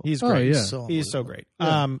favorite people. He's great. Yeah. He's so great.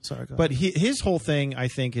 Yeah. Sorry, go but ahead. his whole thing, I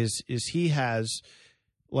think, is he has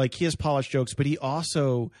polished jokes, but he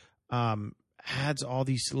also adds all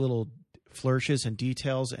these little flourishes and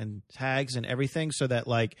details and tags and everything, so that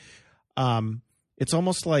it's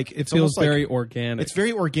almost like It feels very organic. It's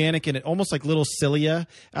very organic, and it almost like little cilia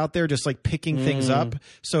out there, just like picking things up.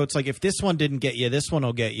 So it's like, if this one didn't get you, this one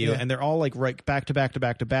will get you, and they're all like right back to back to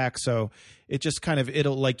back to back. So it just kind of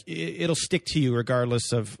it'll stick to you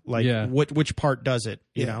regardless of which part does it.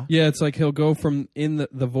 You know? Yeah, it's like he'll go from in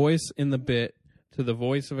the voice in the bit to the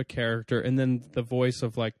voice of a character, and then the voice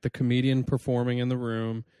of like the comedian performing in the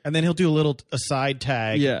room, and then he'll do a side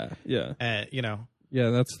tag. Yeah. Yeah,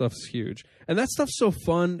 that stuff's huge. And that stuff's so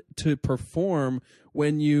fun to perform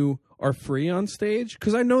when you are free on stage.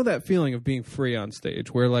 Because I know that feeling of being free on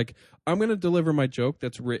stage where, like, I'm going to deliver my joke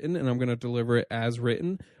that's written and I'm going to deliver it as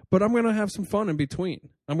written, but I'm going to have some fun in between.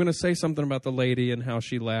 I'm going to say something about the lady and how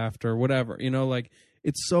she laughed or whatever. You know, like,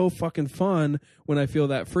 it's so fucking fun when I feel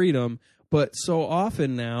that freedom. But so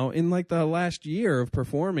often now, in, like, the last year of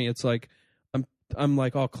performing, it's like I'm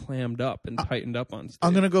like, all clammed up and tightened up on stage.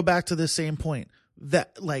 I'm going to go back to the same point.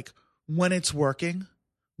 That, like, when it's working,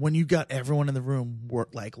 when you got everyone in the room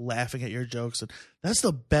like laughing at your jokes, and that's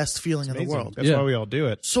the best feeling in the world. That's why we all do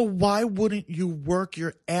it. So why wouldn't you work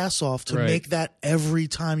your ass off to make that every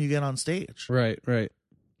time you get on stage? Right.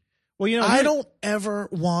 Well, I don't ever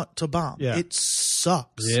want to bomb. Yeah. It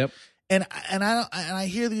sucks. Yep. And I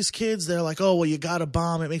hear these kids, they're like, "Oh, well, you got to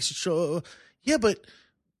bomb. It makes you show." Yeah, but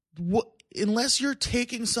unless you're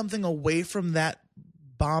taking something away from that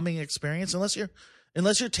bombing experience, unless you're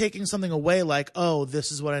taking something away, like, oh,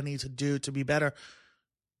 this is what I need to do to be better,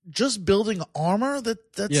 just building armor,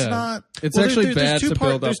 that's not. It's actually bad to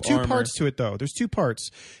build up There's two armor. parts to it, though. There's two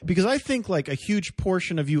parts, because I think like a huge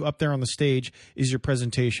portion of you up there on the stage is your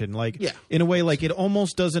presentation. Like, in a way, like, it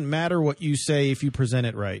almost doesn't matter what you say if you present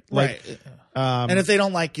it right. Like, right. And if they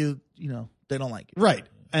don't like you, they don't like you. Right.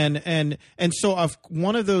 And so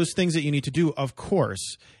one of those things that you need to do, of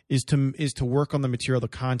course, is to work on the material, the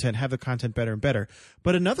content, have the content better and better.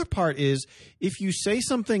 But another part is, if you say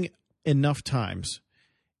something enough times,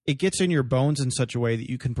 it gets in your bones in such a way that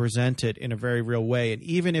you can present it in a very real way. And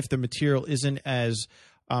even if the material isn't as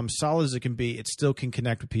solid as it can be, it still can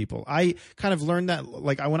connect with people. I kind of learned that,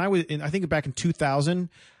 like, when I was I think back in 2000,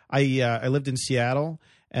 I lived in Seattle,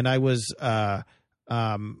 and I was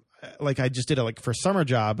like, I just did it like for a summer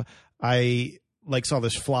job. I like saw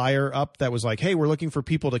this flyer up that was like, "Hey, we're looking for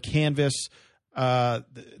people to canvass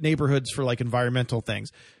neighborhoods for like environmental things."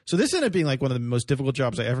 So this ended up being like one of the most difficult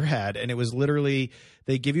jobs I ever had. And it was literally,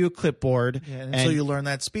 they give you a clipboard. Yeah, and so you learn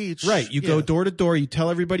that speech. Right. You go door to door, you tell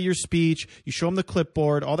everybody your speech, you show them the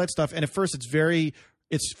clipboard, all that stuff. And at first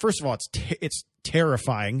first of all, it's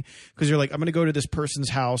terrifying, because you're like, I'm going to go to this person's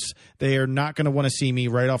house. They are not going to want to see me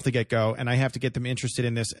right off the get-go, and I have to get them interested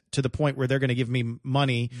in this to the point where they're going to give me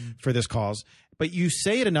money for this cause. But you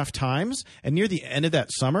say it enough times, and near the end of that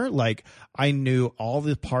summer, like, I knew all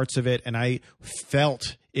the parts of it, and I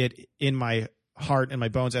felt it in my heart and my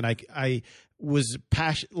bones, and I was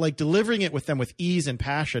like delivering it with them with ease and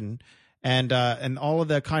passion, and all of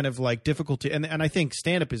that kind of like difficulty. And I think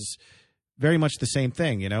stand-up is very much the same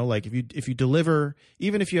thing, like if you deliver,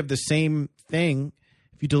 even if you have the same thing,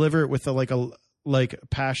 if you deliver it with a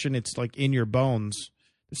passion, it's like in your bones.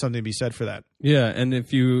 There's something to be said for that. Yeah, and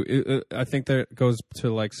I think that goes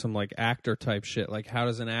to like some like actor type shit. Like, how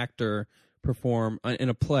does an actor perform in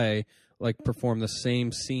a play? Like, perform the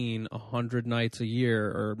same scene 100 nights a year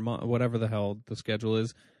or whatever the hell the schedule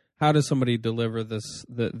is. How does somebody deliver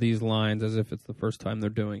these lines as if it's the first time they're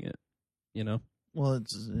doing it? Well, it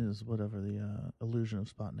is whatever the illusion of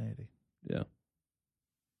spontaneity. Yeah.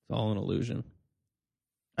 It's all an illusion.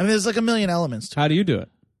 I mean, there's like a million elements to it. How do you do it?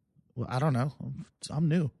 Well, I don't know. I'm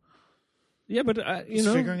new. Yeah, but Just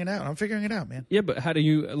figuring it out. I'm figuring it out, man. Yeah, but how do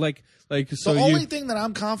you so the only thing that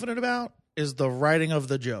I'm confident about is the writing of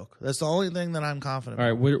the joke. That's the only thing that I'm confident all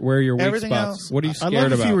about. right, where are your weak Everything spots? else, What are you I'd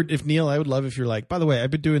scared love about? if Neil, I would love if you're like, by the way,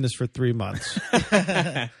 I've been doing this for 3 months.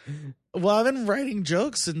 Well, I've been writing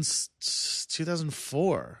jokes since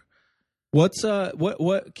 2004. What's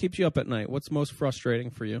what keeps you up at night? What's most frustrating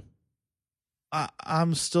for you?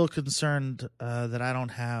 I'm still concerned that I don't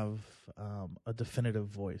have a definitive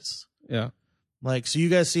voice. Yeah. Like, so you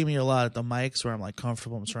guys see me a lot at the mics where I'm like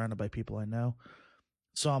comfortable. I'm surrounded by people I know.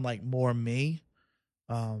 So I'm like more me.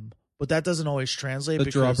 But that doesn't always translate. The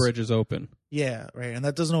because, drawbridge is open. Yeah, right. And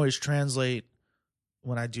that doesn't always translate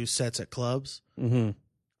when I do sets at clubs. Mm-hmm.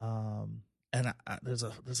 And there's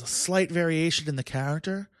a slight variation in the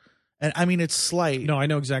character. And I mean, it's slight. No, I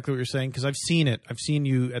know exactly what you're saying because I've seen it. I've seen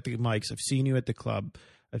you at the mics. I've seen you at the club.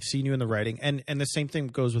 I've seen you in the writing. And the same thing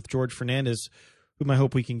goes with George Fernandez, whom I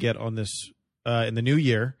hope we can get on this in the new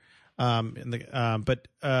year. But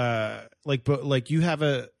you have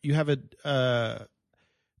a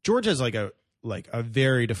George has like a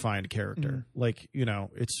very defined character. Like, you know,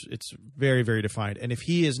 it's very, very defined. And if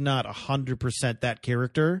he is not 100% that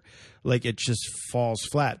character, like it just falls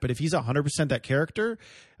flat. But if he's 100% that character,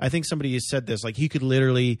 I think somebody has said this, like he could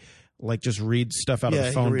literally like just read stuff out of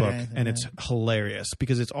the phone book and it's hilarious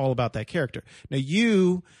because it's all about that character. Now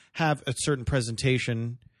you have a certain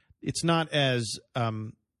presentation. It's not as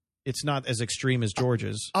extreme as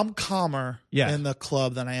George's. I'm calmer in the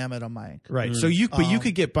club than I am at a mic. Right. So you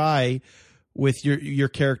could get by with your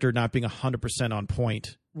character not being 100% on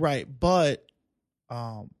point. Right. But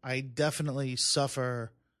I definitely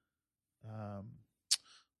suffer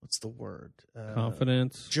what's the word?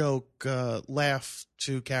 Confidence. Joke, laugh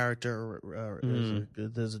to character.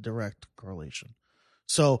 There's a direct correlation.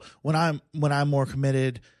 So when I'm more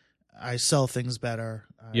committed, I sell things better.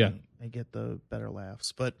 I get the better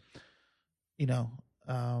laughs. But, you know,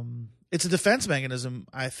 it's a defense mechanism,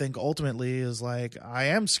 I think, ultimately, is like I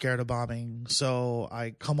am scared of bombing. So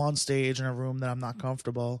I come on stage in a room that I'm not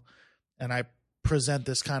comfortable and I present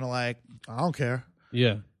this kind of like, I don't care.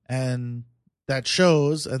 Yeah. And that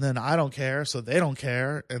shows, and then I don't care, so they don't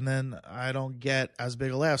care, and then I don't get as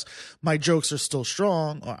big a laughs. My jokes are still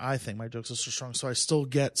strong, or I think my jokes are still strong, so I still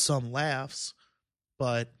get some laughs,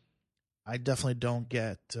 but I definitely don't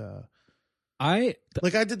get I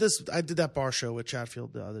did that bar show with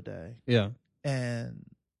Chatfield the other day. Yeah. And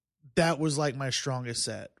that was like my strongest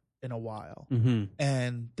set in a while. Mm-hmm.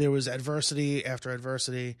 And there was adversity after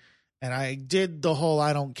adversity, and I did the whole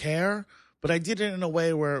I don't care, but I did it in a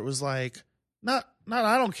way where it was like not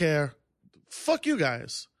I don't care. Fuck you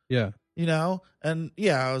guys. Yeah. You know? And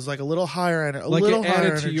yeah, I was like a little higher and like little it higher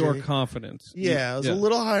added energy. to your confidence. Yeah, it was a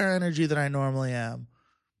little higher energy than I normally am.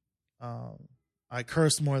 I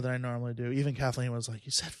cursed more than I normally do. Even Kathleen was like,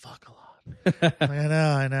 "You said fuck a lot." Like,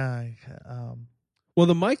 I know. Well,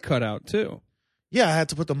 the mic cut out too. Yeah, I had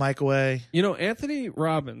to put the mic away. You know, Tony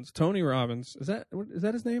Robbins, is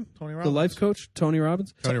that his name? Tony Robbins. The life coach, Tony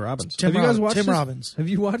Robbins. Tony Robbins. Tim Robbins? Have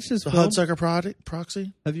you watched his the film? Hudsucker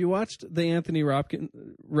Proxy? Have you watched the Anthony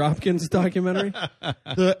Hopkins documentary?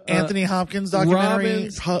 The Anthony Hopkins documentary,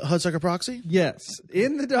 Hudsucker Proxy? Yes.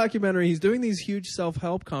 In the documentary, he's doing these huge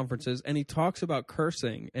self-help conferences, and he talks about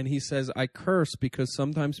cursing, and he says, I curse because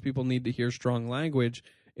sometimes people need to hear strong language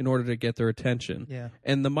in order to get their attention. Yeah.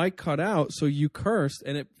 And the mic cut out, so you cursed,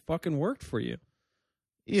 and it fucking worked for you.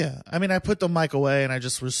 Yeah. I mean, I put the mic away, and I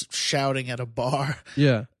just was shouting at a bar.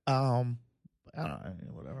 Yeah. I don't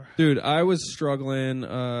know, whatever. Dude, I was struggling,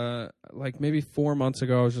 like maybe 4 months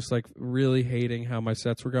ago, I was just like really hating how my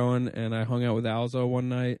sets were going, and I hung out with Alzo one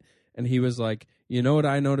night, and he was like, you know what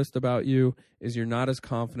I noticed about you is you're not as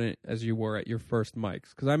confident as you were at your first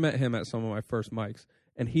mics. Because I met him at some of my first mics.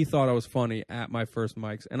 And he thought I was funny at my first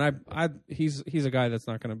mics, and he's a guy that's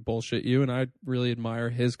not going to bullshit you, and I really admire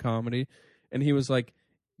his comedy. And he was like,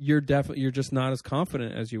 "You're just not as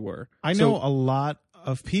confident as you were." I know a lot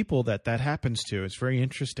of people that happens to. It's very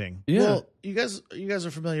interesting. Yeah. Well, you guys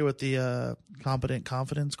are familiar with the competent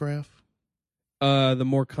confidence graph? The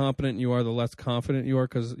more competent you are, the less confident you are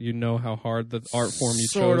because you know how hard the art form you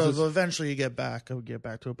sort chose of. is. Eventually, you get back. I'll get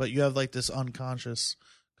back to it, but you have like this unconscious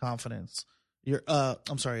confidence.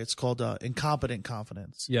 I'm sorry, it's called incompetent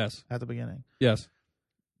confidence. Yes. At the beginning. Yes.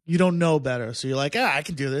 You don't know better, so you're like, I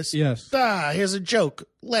can do this. Yes. Here's a joke.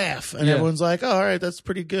 Laugh. And everyone's like, all right, that's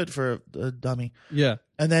pretty good for a dummy. Yeah.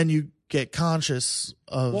 And then you get conscious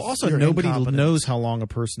of Well, also, your nobody incompetence. knows how long a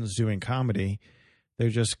person's doing comedy. They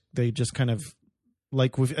just kind of,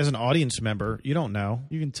 like as an audience member, you don't know.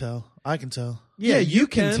 You can tell. I can tell. Yeah, you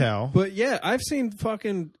can tell. But yeah, I've seen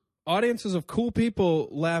fucking audiences of cool people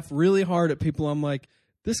laugh really hard at people. I'm like,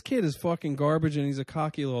 this kid is fucking garbage and he's a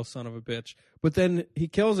cocky little son of a bitch. But then he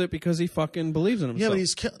kills it because he fucking believes in himself.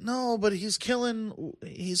 Yeah, but he's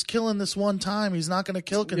killing this one time. He's not going to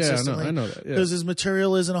kill consistently. Yeah, I know that. Because his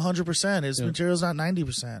material isn't 100%. His material's not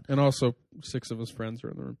 90%. And also 6 of his friends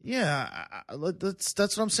are in the room. Yeah, that's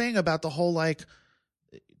what I'm saying about the whole 50%,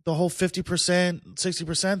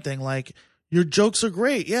 60% thing. Like, Your jokes are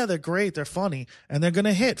great. Yeah, they're great. They're funny. And they're going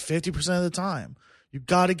to hit 50% of the time. You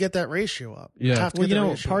got to get that ratio up. Yeah. You have to get that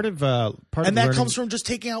ratio part up. of part And of that comes from just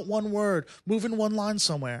taking out one word, moving one line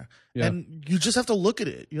somewhere. Yeah. And you just have to look at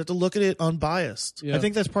it. You have to look at it unbiased. Yeah. I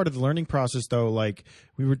think that's part of the learning process, though. Like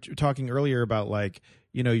we were talking earlier about, like,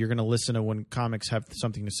 you know, you're going to listen to when comics have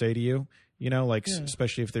something to say to you, you know, like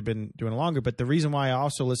especially if they've been doing it longer. But the reason why I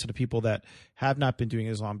also listen to people that have not been doing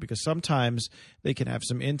it as long, because sometimes they can have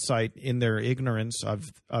some insight in their ignorance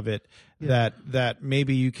of it that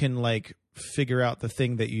maybe you can like figure out the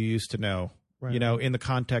thing that you used to know, you know, in the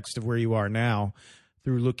context of where you are now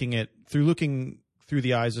through looking through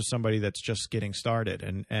the eyes of somebody that's just getting started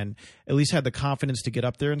and at least had the confidence to get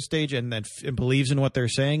up there on stage and believes in what they're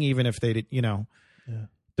saying, even if they, you know,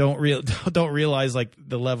 don't realize like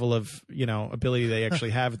the level of, you know, ability they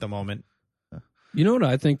actually have at the moment. You know what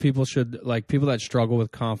I think people should, like, people that struggle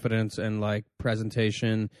with confidence and like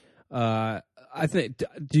presentation, I think,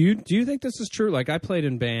 do you think this is true? Like, I played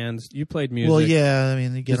in bands, you played music. Well, yeah, I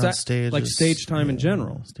mean, you get on stage. Like stage time in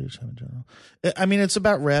general. Stage time in general. I mean, it's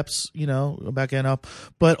about reps, you know, about getting up.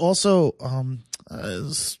 But also,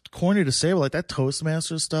 it's corny to say, but like that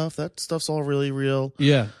Toastmaster stuff, that stuff's all really real.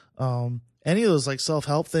 Yeah. Any of those like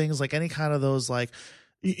self-help things, like any kind of those, like,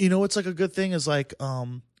 you know, what's like a good thing is like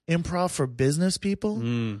improv for business people,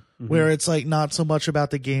 where it's like not so much about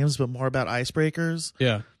the games, but more about icebreakers.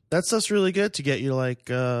 Yeah. That stuff's really good to get you like,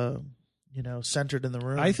 you know, centered in the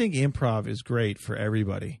room. I think improv is great for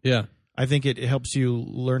everybody. Yeah. I think it helps you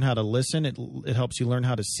learn how to listen. It helps you learn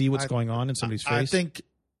how to see what's going on in somebody's face. I think,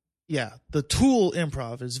 yeah, the tool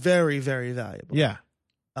improv is very, very valuable. Yeah.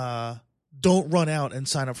 Don't run out and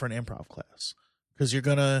sign up for an improv class. Because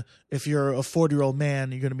if you're a 40-year-old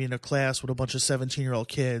man, you're going to be in a class with a bunch of 17-year-old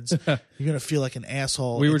kids. You're going to feel like an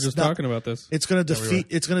asshole. We were just talking about this. It's going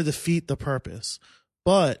to defeat the purpose.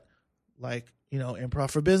 But like, you know, improv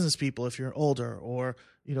for business people if you're older, or,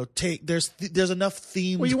 you know, there's enough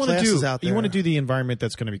themed classes out there. You want to do the environment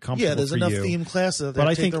that's going to be comfortable. Yeah, there's for enough you. themed classes out there. But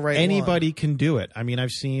I think anybody one. can do it. I mean, I've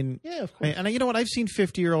seen, of course. And you know what? I've seen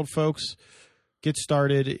 50-year-old folks get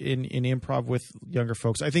started in improv with younger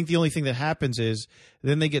folks. I think the only thing that happens is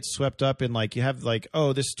then they get swept up in, like, you have like,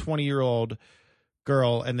 oh, this 20-year-old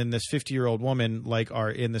girl and then this 50-year-old woman like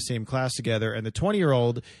are in the same class together, and the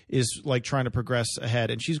 20-year-old is like trying to progress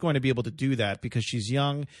ahead, and she's going to be able to do that because she's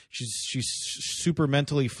young. She's super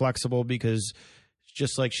mentally flexible because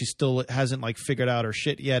just like she still hasn't like figured out her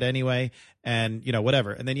shit yet anyway, and you know,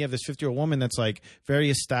 whatever. And then you have this 50-year-old woman that's like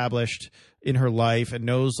very established in her life and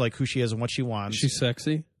knows like who she is and what she wants. She's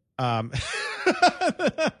sexy.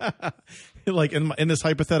 Like in this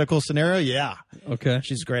hypothetical scenario, yeah. Okay.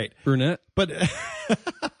 She's great. Brunette. But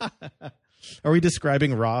are we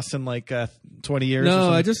describing Ross in like 20 years?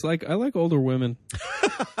 No, I like older women.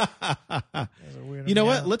 You know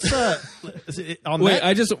what? Let's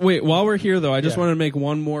wait, while we're here though, I just wanted to make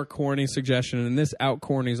one more corny suggestion, and this out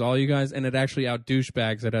cornies all you guys, and it actually out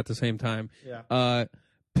douchebags it at the same time. Yeah.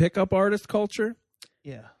 Pickup artist culture.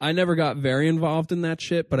 Yeah. I never got very involved in that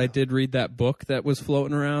shit, but I did read that book that was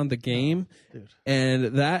floating around, The Game. Dude.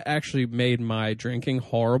 And that actually made my drinking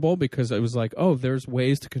horrible because it was like, oh, there's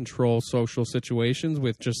ways to control social situations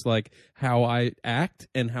with just like how I act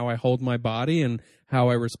and how I hold my body and how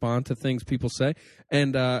I respond to things people say.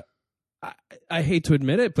 And I hate to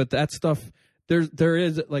admit it, but that stuff, there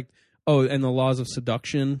is like, oh, and the laws of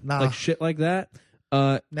seduction, like shit like that.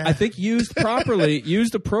 I think used properly,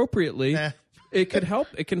 used appropriately, it could help.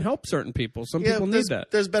 It can help certain people. Some people need that.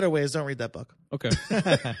 There's better ways. Don't read that book. Okay.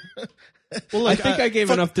 Well, I think I gave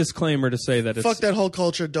enough disclaimer to say that it's... Fuck that whole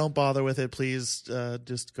culture. Don't bother with it. Please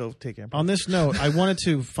just go take improv. On this note, I wanted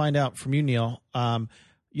to find out from you, Neil.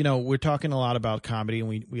 You know, we're talking a lot about comedy, and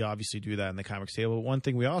we obviously do that in the Comics Table. But one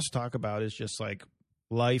thing we also talk about is just like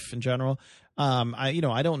life in general. I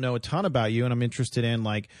don't know a ton about you, and I'm interested in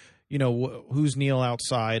like, you know, who's Neil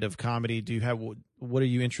outside of comedy? Do you have what are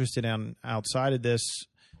you interested in outside of this?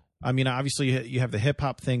 I mean, obviously you have the hip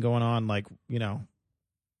hop thing going on. Like, you know,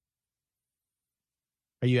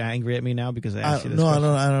 are you angry at me now because I asked you this? No, question?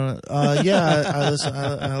 I don't. Yeah, I listen.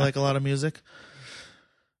 I like a lot of music.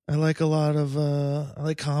 I like a lot of. I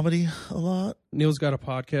like comedy a lot. Neil's got a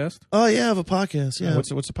podcast. Oh yeah, I have a podcast. Yeah, what's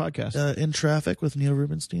the podcast? In Traffic with Neil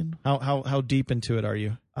Rubenstein. How deep into it are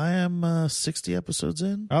you? I am 60 episodes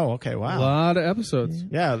in. Oh, okay, wow, a lot of episodes.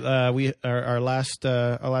 Yeah, our last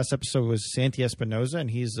episode was Santi Espinosa, and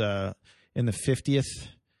he's in the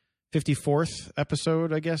 54th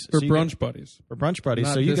episode, I guess. For Brunch Buddies. For Brunch Buddies.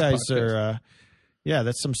 Not so you guys podcast. are,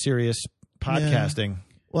 that's some serious podcasting. Yeah.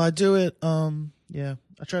 Well, I do it. Yeah,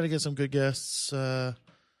 I try to get some good guests.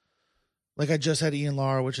 like I just had Ian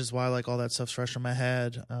Lara, which is why like all that stuff's fresh in my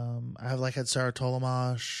head. I have like had Sarah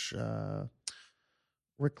Tolomash,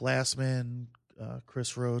 Rick Glassman,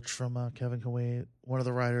 Chris Roach from Kevin Can Wait, one of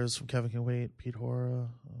the writers from Kevin Can Wait, Pete Hora.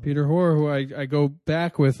 Peter Hoare, who I go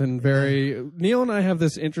back with, and Neil and I have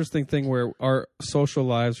this interesting thing where our social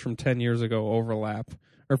lives from 10 years ago overlap,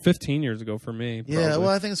 or 15 years ago for me. Probably. Yeah, well,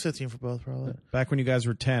 I think it's 15 for both, probably. Back when you guys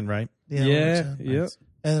were 10, right? Yeah. Nice.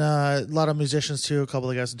 And a lot of musicians too. A couple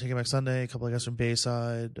of guys from Taking Back Sunday, a couple of guys from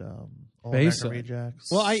Bayside, All American Rejects.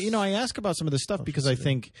 Well, I ask about some of this stuff because I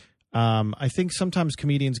think sometimes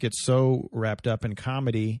comedians get so wrapped up in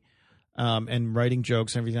comedy and writing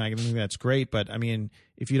jokes and everything. I think that's great, but I mean,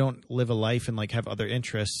 if you don't live a life and like have other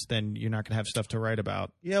interests, then you're not going to have stuff to write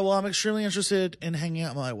about. Yeah, well, I'm extremely interested in hanging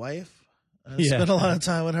out with my wife. I spend a lot of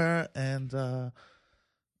time with her, and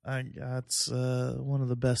that's one of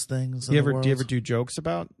the best things. Do you ever do jokes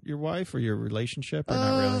about your wife or your relationship, or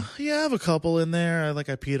not really? Yeah, I have a couple in there. I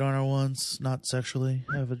peed on her once, not sexually.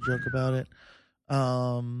 I have a joke about it.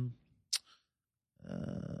 That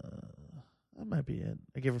might be it.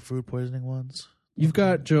 I gave her food poisoning once. You've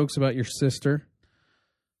got jokes about your sister.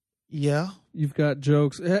 Yeah. You've got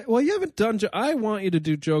jokes. Well, you haven't done. I want you to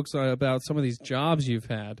do jokes about some of these jobs you've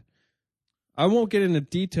had. I won't get into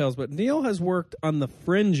details, but Neil has worked on the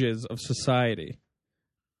fringes of society.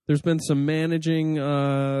 There's been some managing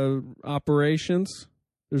operations.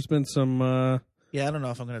 There's been some... yeah, I don't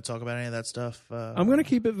know if I'm going to talk about any of that stuff. I'm going to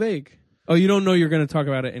keep it vague. Oh, you don't know you're going to talk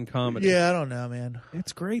about it in comedy? Yeah, I don't know, man.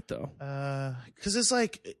 It's great, though. Because it's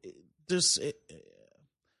like...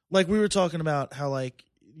 like we were talking about how like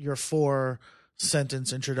your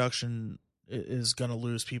 4-sentence introduction is going to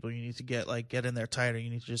lose people. You need to get in there tighter. You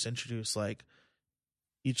need to just introduce like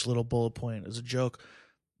each little bullet point as a joke.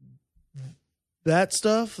 That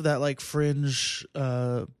stuff, that like fringe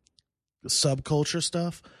subculture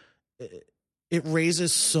stuff, it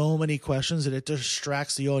raises so many questions and it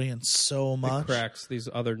distracts the audience so much. It cracks these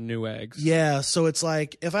other new eggs. Yeah, so it's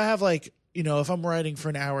like if I have like, you know, if I'm writing for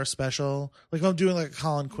an hour special, like if I'm doing like a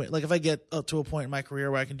Colin Quinn, like if I get up to a point in my career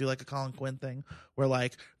where I can do like a Colin Quinn thing, where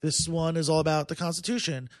like this one is all about the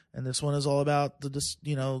Constitution and this one is all about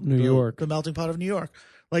New York, the melting pot of New York.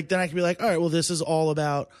 Like then I can be like, all right, well this is all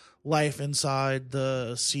about life inside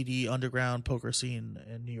the seedy underground poker scene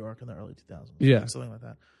in New York in the early 2000s. Yeah, like something like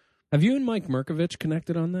that. Have you and Mike Merkovich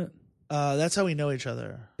connected on that? That's how we know each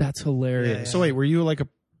other. That's hilarious. Yeah. So wait, were you like a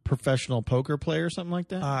professional poker player or something like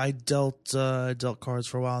that? I dealt cards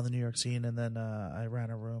for a while in the New York scene, and then I ran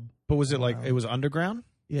a room. But was it like it was underground?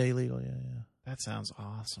 Yeah, illegal. Yeah. That sounds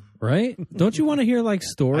awesome, right? Don't you want to hear like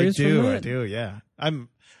stories? I do. Yeah,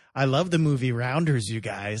 I love the movie Rounders, you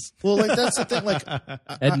guys. Well, like that's the thing. Like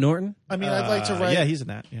Ed Norton. I mean, I'd like to write. Yeah, he's in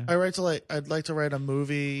that. Yeah, I'd like to write a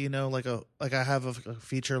movie. You know, like I have a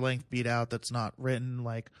feature length beat out that's not written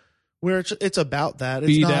like where it's about that.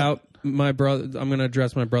 It's beat not, out my brother. I'm going to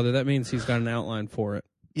address my brother. That means he's got an outline for it.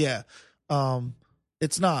 Yeah,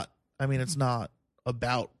 it's not. I mean, it's not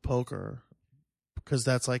about poker because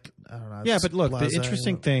that's like I don't know. Yeah, but look, the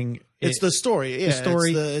interesting thing. It's the story. Yeah, the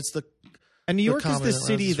story. It's the And New York is this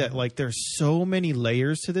city that like there's so many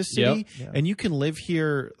layers to this city, and you can live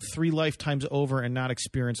here 3 lifetimes over and not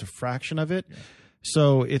experience a fraction of it. Yeah.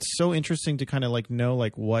 So it's so interesting to kind of like know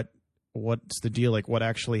like what's the deal, like what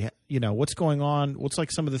actually what's going on, what's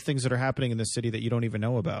like some of the things that are happening in the city that you don't even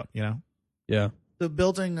know about. Yeah. The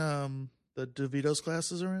building the DeVito's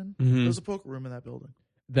classes are in. Mm-hmm. There's a poker room in that building.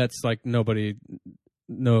 That's like nobody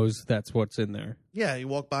knows that's what's in there. Yeah, you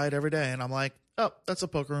walk by it every day, and I'm like, oh, that's a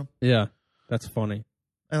poker room. Yeah. That's funny.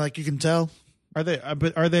 And like you can tell. Are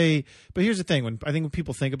they but here's the thing, when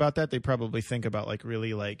people think about that, they probably think about like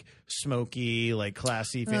really like smoky, like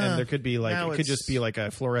classy, and there could be like it could just be like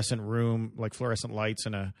a fluorescent room, like fluorescent lights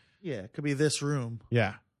and it could be this room.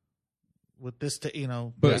 Yeah. With this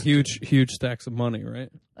but huge stacks of money, right?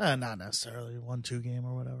 Not necessarily 1-2 game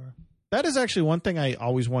or whatever. That is actually one thing I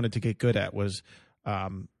always wanted to get good at was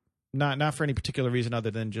not for any particular reason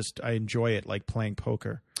other than just I enjoy it, like playing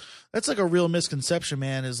poker. That's like a real misconception,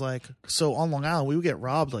 man, is like, so on Long Island, we would get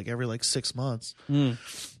robbed like every like 6 months. It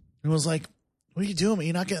was like, what are you doing?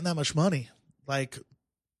 You're not getting that much money. Like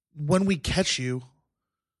when we catch you,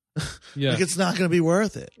 like it's not going to be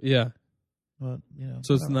worth it. Yeah. But,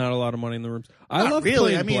 so it's not a lot of money in the rooms. I love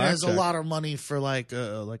really. I mean, there's a lot of money for like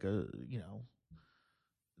a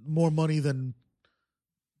more money than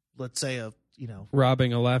let's say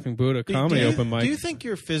robbing a Laughing Buddha comedy open mic. Do you think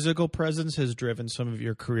your physical presence has driven some of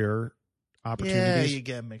your career opportunities? Yeah, you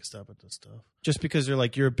get mixed up with this stuff. Just because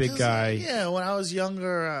you're a big guy. Yeah, when I was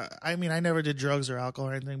younger, I mean, I never did drugs or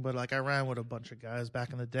alcohol or anything, but like I ran with a bunch of guys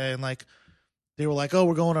back in the day, and like they were like, "Oh,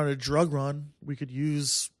 we're going on a drug run. We could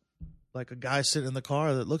use like a guy sitting in the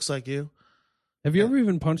car that looks like you." Have you ever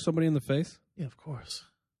even punched somebody in the face? Yeah, of course.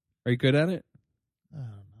 Are you good at it? I don't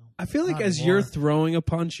know. I feel like Not as anymore. you're throwing a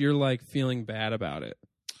punch, you're like feeling bad about it.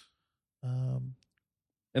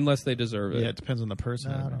 Unless they deserve it. Yeah, it depends on the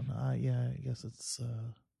person. No, I don't know. I guess it's.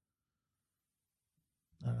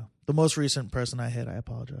 I don't know. The most recent person I hit, I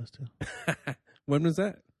apologize to. When was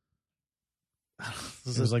that?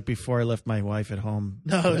 It was like before I left my wife at home.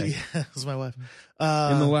 No, today. yeah, it was my wife.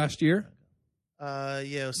 In the last year? Yeah,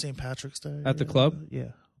 it was St. Patrick's Day. At the club?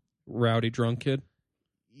 Yeah. Rowdy drunk kid?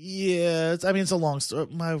 Yeah, it's a long story.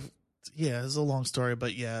 It's a long story,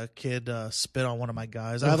 but yeah, a kid spit on one of my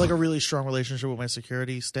guys. I have like a really strong relationship with my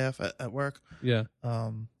security staff at work. Yeah.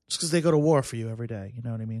 Just because they go to war for you every day, you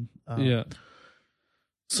know what I mean? Yeah.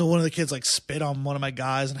 So one of the kids like spit on one of my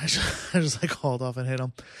guys, and I just like hauled off and hit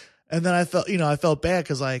him. And then I felt bad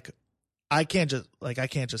because like I can't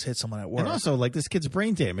just hit someone at work. And also, like, this kid's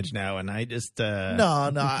brain damaged now, and I just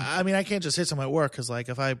No. I mean, I can't just hit someone at work because like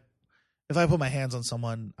if I put my hands on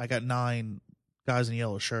someone, I got 9 guys in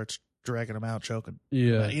yellow shirts dragging them out, choking.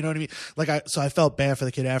 Yeah. You know what I mean? Like I felt bad for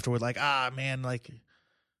the kid afterward. Like, man, like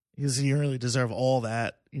you really deserve all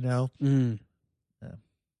that, you know? Mm.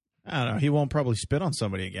 I don't know. He won't probably spit on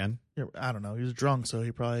somebody again. I don't know. He was drunk, so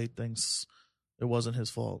he probably thinks it wasn't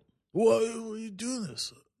his fault. Why are you doing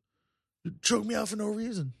this? You choked me out for no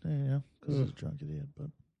reason. Yeah, because I was a drunk idiot.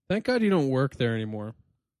 But Thank God you don't work there anymore.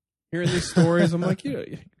 Hearing these stories, I'm like,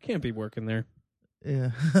 you can't be working there.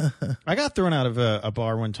 yeah, I got thrown out of a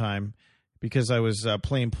bar one time because I was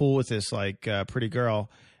playing pool with this like pretty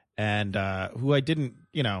girl, and who I didn't,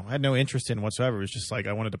 had no interest in whatsoever. It was just like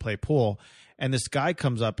I wanted to play pool, and this guy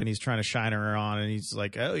comes up and he's trying to shine her on, and he's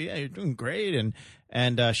like, "Oh yeah, you're doing great,"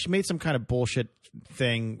 and she made some kind of bullshit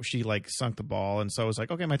thing. She like sunk the ball, and so I was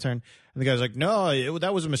like, "Okay, my turn." And the guy's like, "No,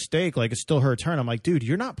 that was a mistake. Like it's still her turn." I'm like, "Dude,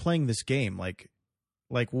 you're not playing this game. Like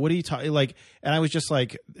what are you talking like?" And I was just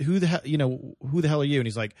like, who the hell are you? And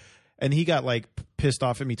he's like, and he got like pissed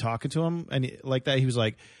off at me talking to him, and like that he was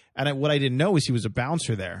like, what I didn't know is he was a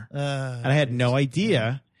bouncer there, and I had no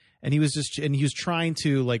idea. And he was trying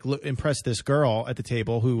to like impress this girl at the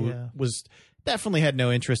table who was definitely had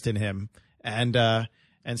no interest in him, and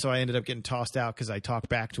so I ended up getting tossed out because I talked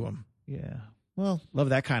back to him. yeah. Well, Love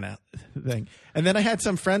that kind of thing. And then I had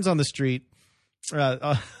some friends on the street.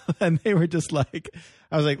 And they were just like,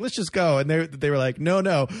 I was like, let's just go. And they were like, no,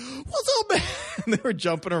 what's up, man? And they were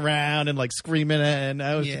jumping around and like screaming. And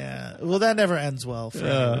I was, well, that never ends well.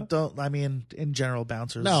 In general,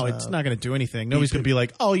 bouncers. no, it's not going to do anything. Nobody's going to be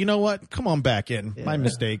like, oh, you know what? Come on back in. My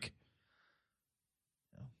mistake.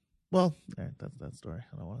 Well, all right, that's that story.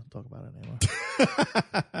 I don't want to talk about it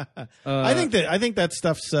anymore. I think that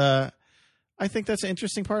stuff's, I think that's an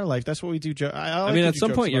interesting part of life. That's what we do. I mean, at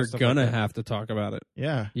some point, you're gonna have to talk about it.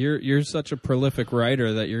 Yeah, you're such a prolific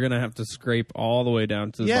writer that you're gonna have to scrape all the way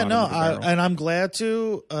down to the bottom of the barrel. And I'm glad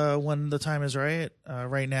to when the time is right.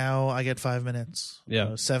 Right now, I get 5 minutes.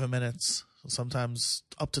 7 minutes. Sometimes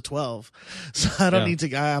up to 12. So I don't need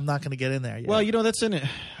to. I'm not going to get in there yet. Well, that's in it.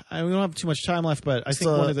 We don't have too much time left, but I think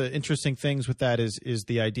one of the interesting things with that is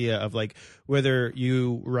the idea of like whether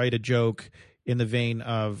you write a joke in the vein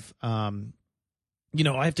of.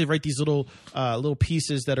 I have to write these little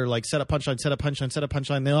pieces that are like set up punchline, set up punchline, set up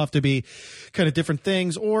punchline. They'll have to be kind of different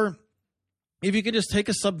things. Or if you could just take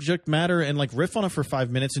a subject matter and like riff on it for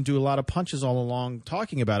 5 minutes and do a lot of punches all along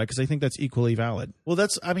talking about it, because I think that's equally valid. Well,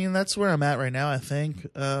 that's where I'm at right now. I think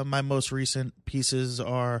my most recent pieces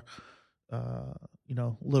are, a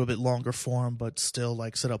little bit longer form, but still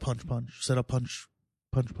like set up punch, set up punch,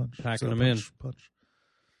 punch. Packing them in. Punch.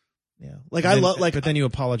 Yeah, but then you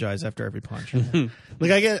apologize after every punch.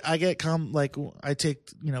 Like I take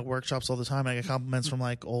workshops all the time. And I get compliments from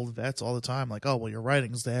like old vets all the time. Like, oh well, your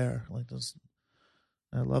writing's there. Like this,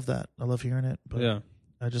 I love that. I love hearing it. But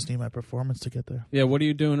I just need my performance to get there. Yeah, what are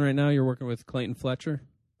you doing right now? You're working with Clayton Fletcher.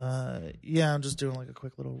 I'm just doing like a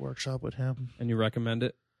quick little workshop with him. And you recommend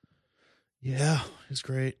it? Yeah, he's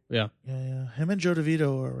great. Yeah. Him and Joe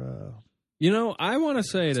DeVito are. I want to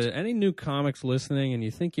say to any new comics listening and you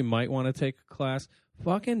think you might want to take a class,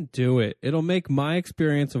 fucking do it. It'll make my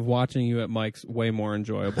experience of watching you at Mike's way more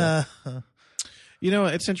enjoyable.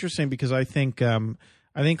 It's interesting because I think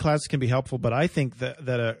classes can be helpful, but I think that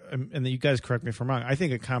and you guys correct me if I'm wrong, I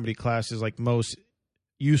think a comedy class is like most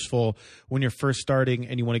useful when you're first starting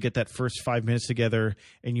and you want to get that first 5 minutes together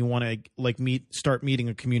and you want to like start meeting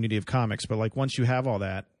a community of comics. But like once you have all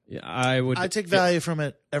that, I take value from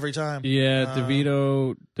it every time. Yeah,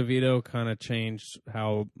 DeVito kind of changed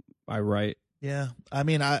how I write. Yeah. I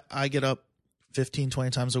mean, I get up 15,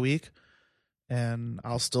 20 times a week, and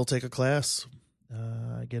I'll still take a class.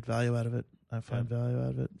 I get value out of it. I find value out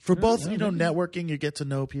of it. For both, networking, you get to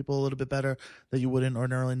know people a little bit better that you wouldn't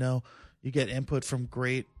ordinarily know. You get input from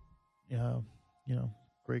great,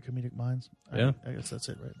 great comedic minds. Yeah. I guess that's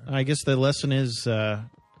it right now. I guess the lesson is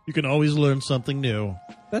you can always learn something new.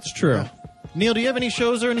 That's true. Yeah. Neil, do you have any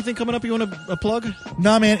shows or anything coming up you want to plug?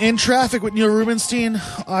 Nah, man. In Traffic with Neil Rubenstein,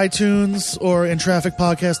 iTunes, or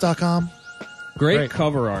intrafficpodcast.com. Great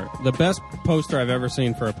cover art. The best poster I've ever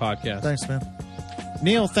seen for a podcast. Thanks, man.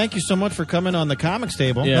 Neil, thank you so much for coming on the Comics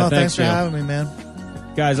Table. Yeah, thanks for Neil. having me, man.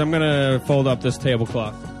 Guys, I'm going to fold up this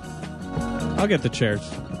tablecloth. I'll get the chairs.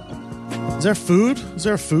 Is there food? Is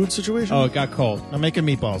there a food situation? Oh, it got cold. I'm making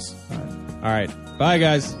meatballs. All right. Bye,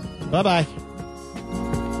 guys. Bye-bye.